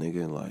Allen, my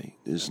nigga. Like,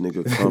 this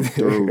nigga come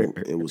through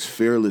and was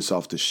fearless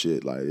off the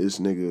shit. Like, this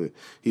nigga,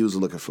 he was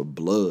looking for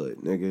blood,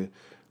 nigga.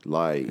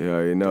 Like,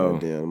 yeah, you know.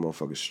 Damn,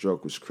 motherfucking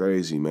stroke was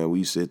crazy, man. We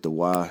used to hit the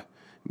Y.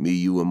 Me,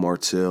 you, and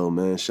Martell,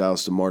 man.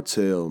 Shouts to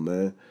Martell,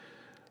 man.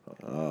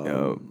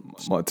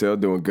 Martell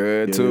doing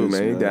good, too,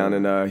 man. He down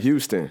in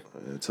Houston.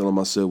 Tell him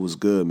I said was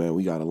good, man.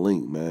 We got a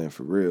link, man,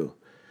 for real.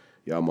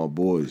 Y'all my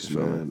boys,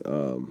 man.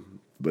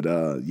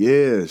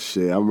 Yeah,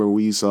 shit. I remember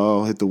we used to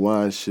all hit the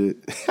wine shit.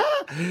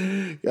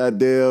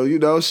 Goddamn, you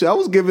know, shit. I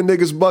was giving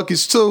niggas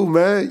buckets too,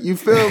 man. You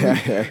feel me?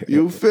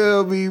 You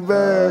feel me,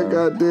 man?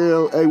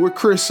 Goddamn. Hey, where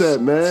Chris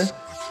at, man?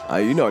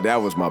 You know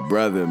that was my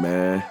brother,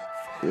 man.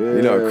 Yeah,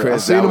 you know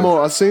Chris.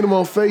 I seen him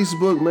on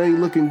Facebook, man. He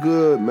looking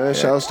good, man. Yeah.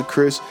 Shouts to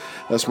Chris.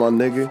 That's my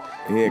nigga.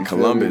 He in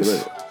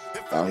Columbus.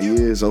 Oh, he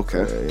is? Okay.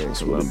 Yeah,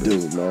 that's what it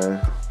do,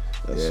 man.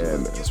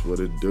 That's what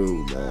it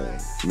do, man.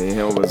 Me and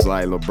him was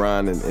like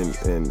LeBron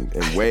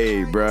and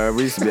Wade, bro.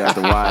 We used to be out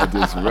the wide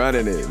just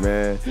running it,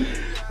 man. Yeah,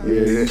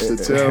 he used to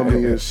tell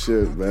me and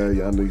shit, man.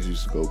 Y'all niggas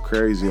used to go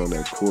crazy on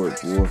that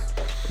court, boy.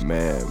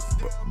 Man.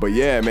 But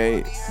yeah,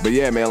 man,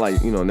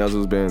 like, you know,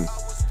 Nellzo's been,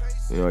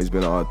 you know, he's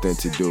been an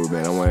authentic dude,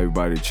 man. I want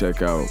everybody to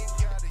check out,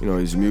 you know,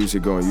 his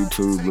music on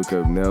YouTube. Look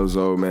up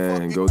Nellzo,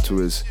 man, and go to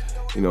his,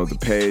 you know, the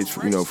page,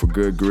 you know, for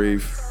Good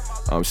Grief.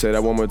 Say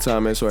that one more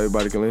time, man, so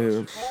everybody can hear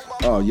him.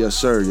 Oh, yes,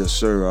 sir. Yes,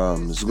 sir.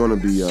 It's going to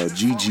be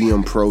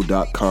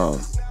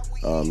ggmpro.com.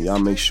 Y'all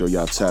make sure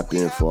y'all tap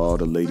in for all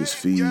the latest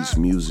feeds,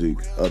 music,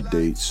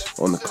 updates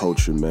on the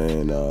culture,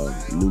 man.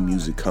 New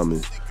music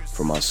coming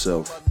for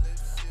myself.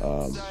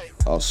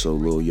 Also,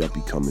 Lil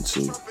Yuppie coming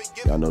too.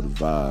 Y'all know the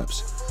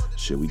vibes.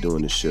 Shit, we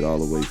doing this shit all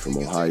the way from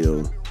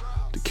Ohio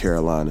to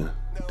Carolina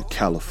to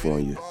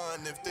California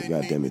to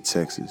goddamn it,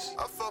 Texas.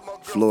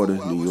 Florida,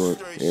 New York,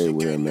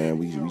 everywhere, man.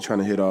 We trying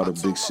to hit all the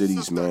big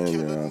cities,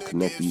 man.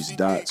 Connect these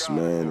dots,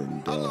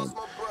 man. And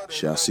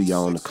shit, I see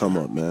y'all on the come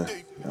up, man.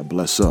 God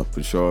bless up.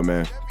 For sure,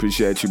 man.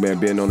 Appreciate you, man,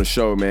 being on the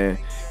show, man.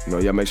 You know,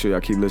 y'all make sure y'all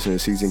keep listening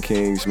to Season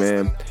Kings,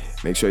 man.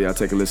 Make sure y'all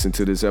take a listen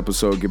to this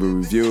episode. Give a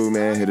review,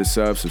 man. Hit us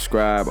up,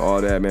 subscribe,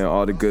 all that, man.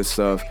 All the good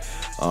stuff.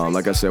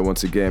 Like I said,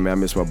 once again, man, I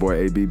miss my boy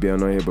AB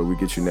being on here, but we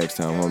get you next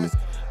time, homie.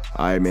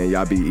 All right, man.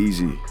 Y'all be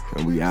easy,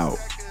 and we out.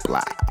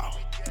 Blah.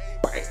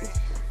 Bang.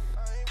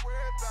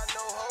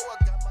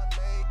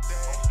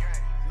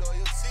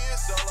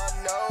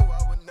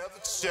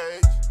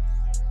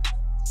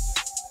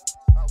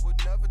 I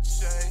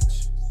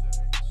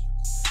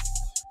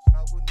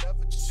would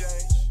never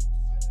change.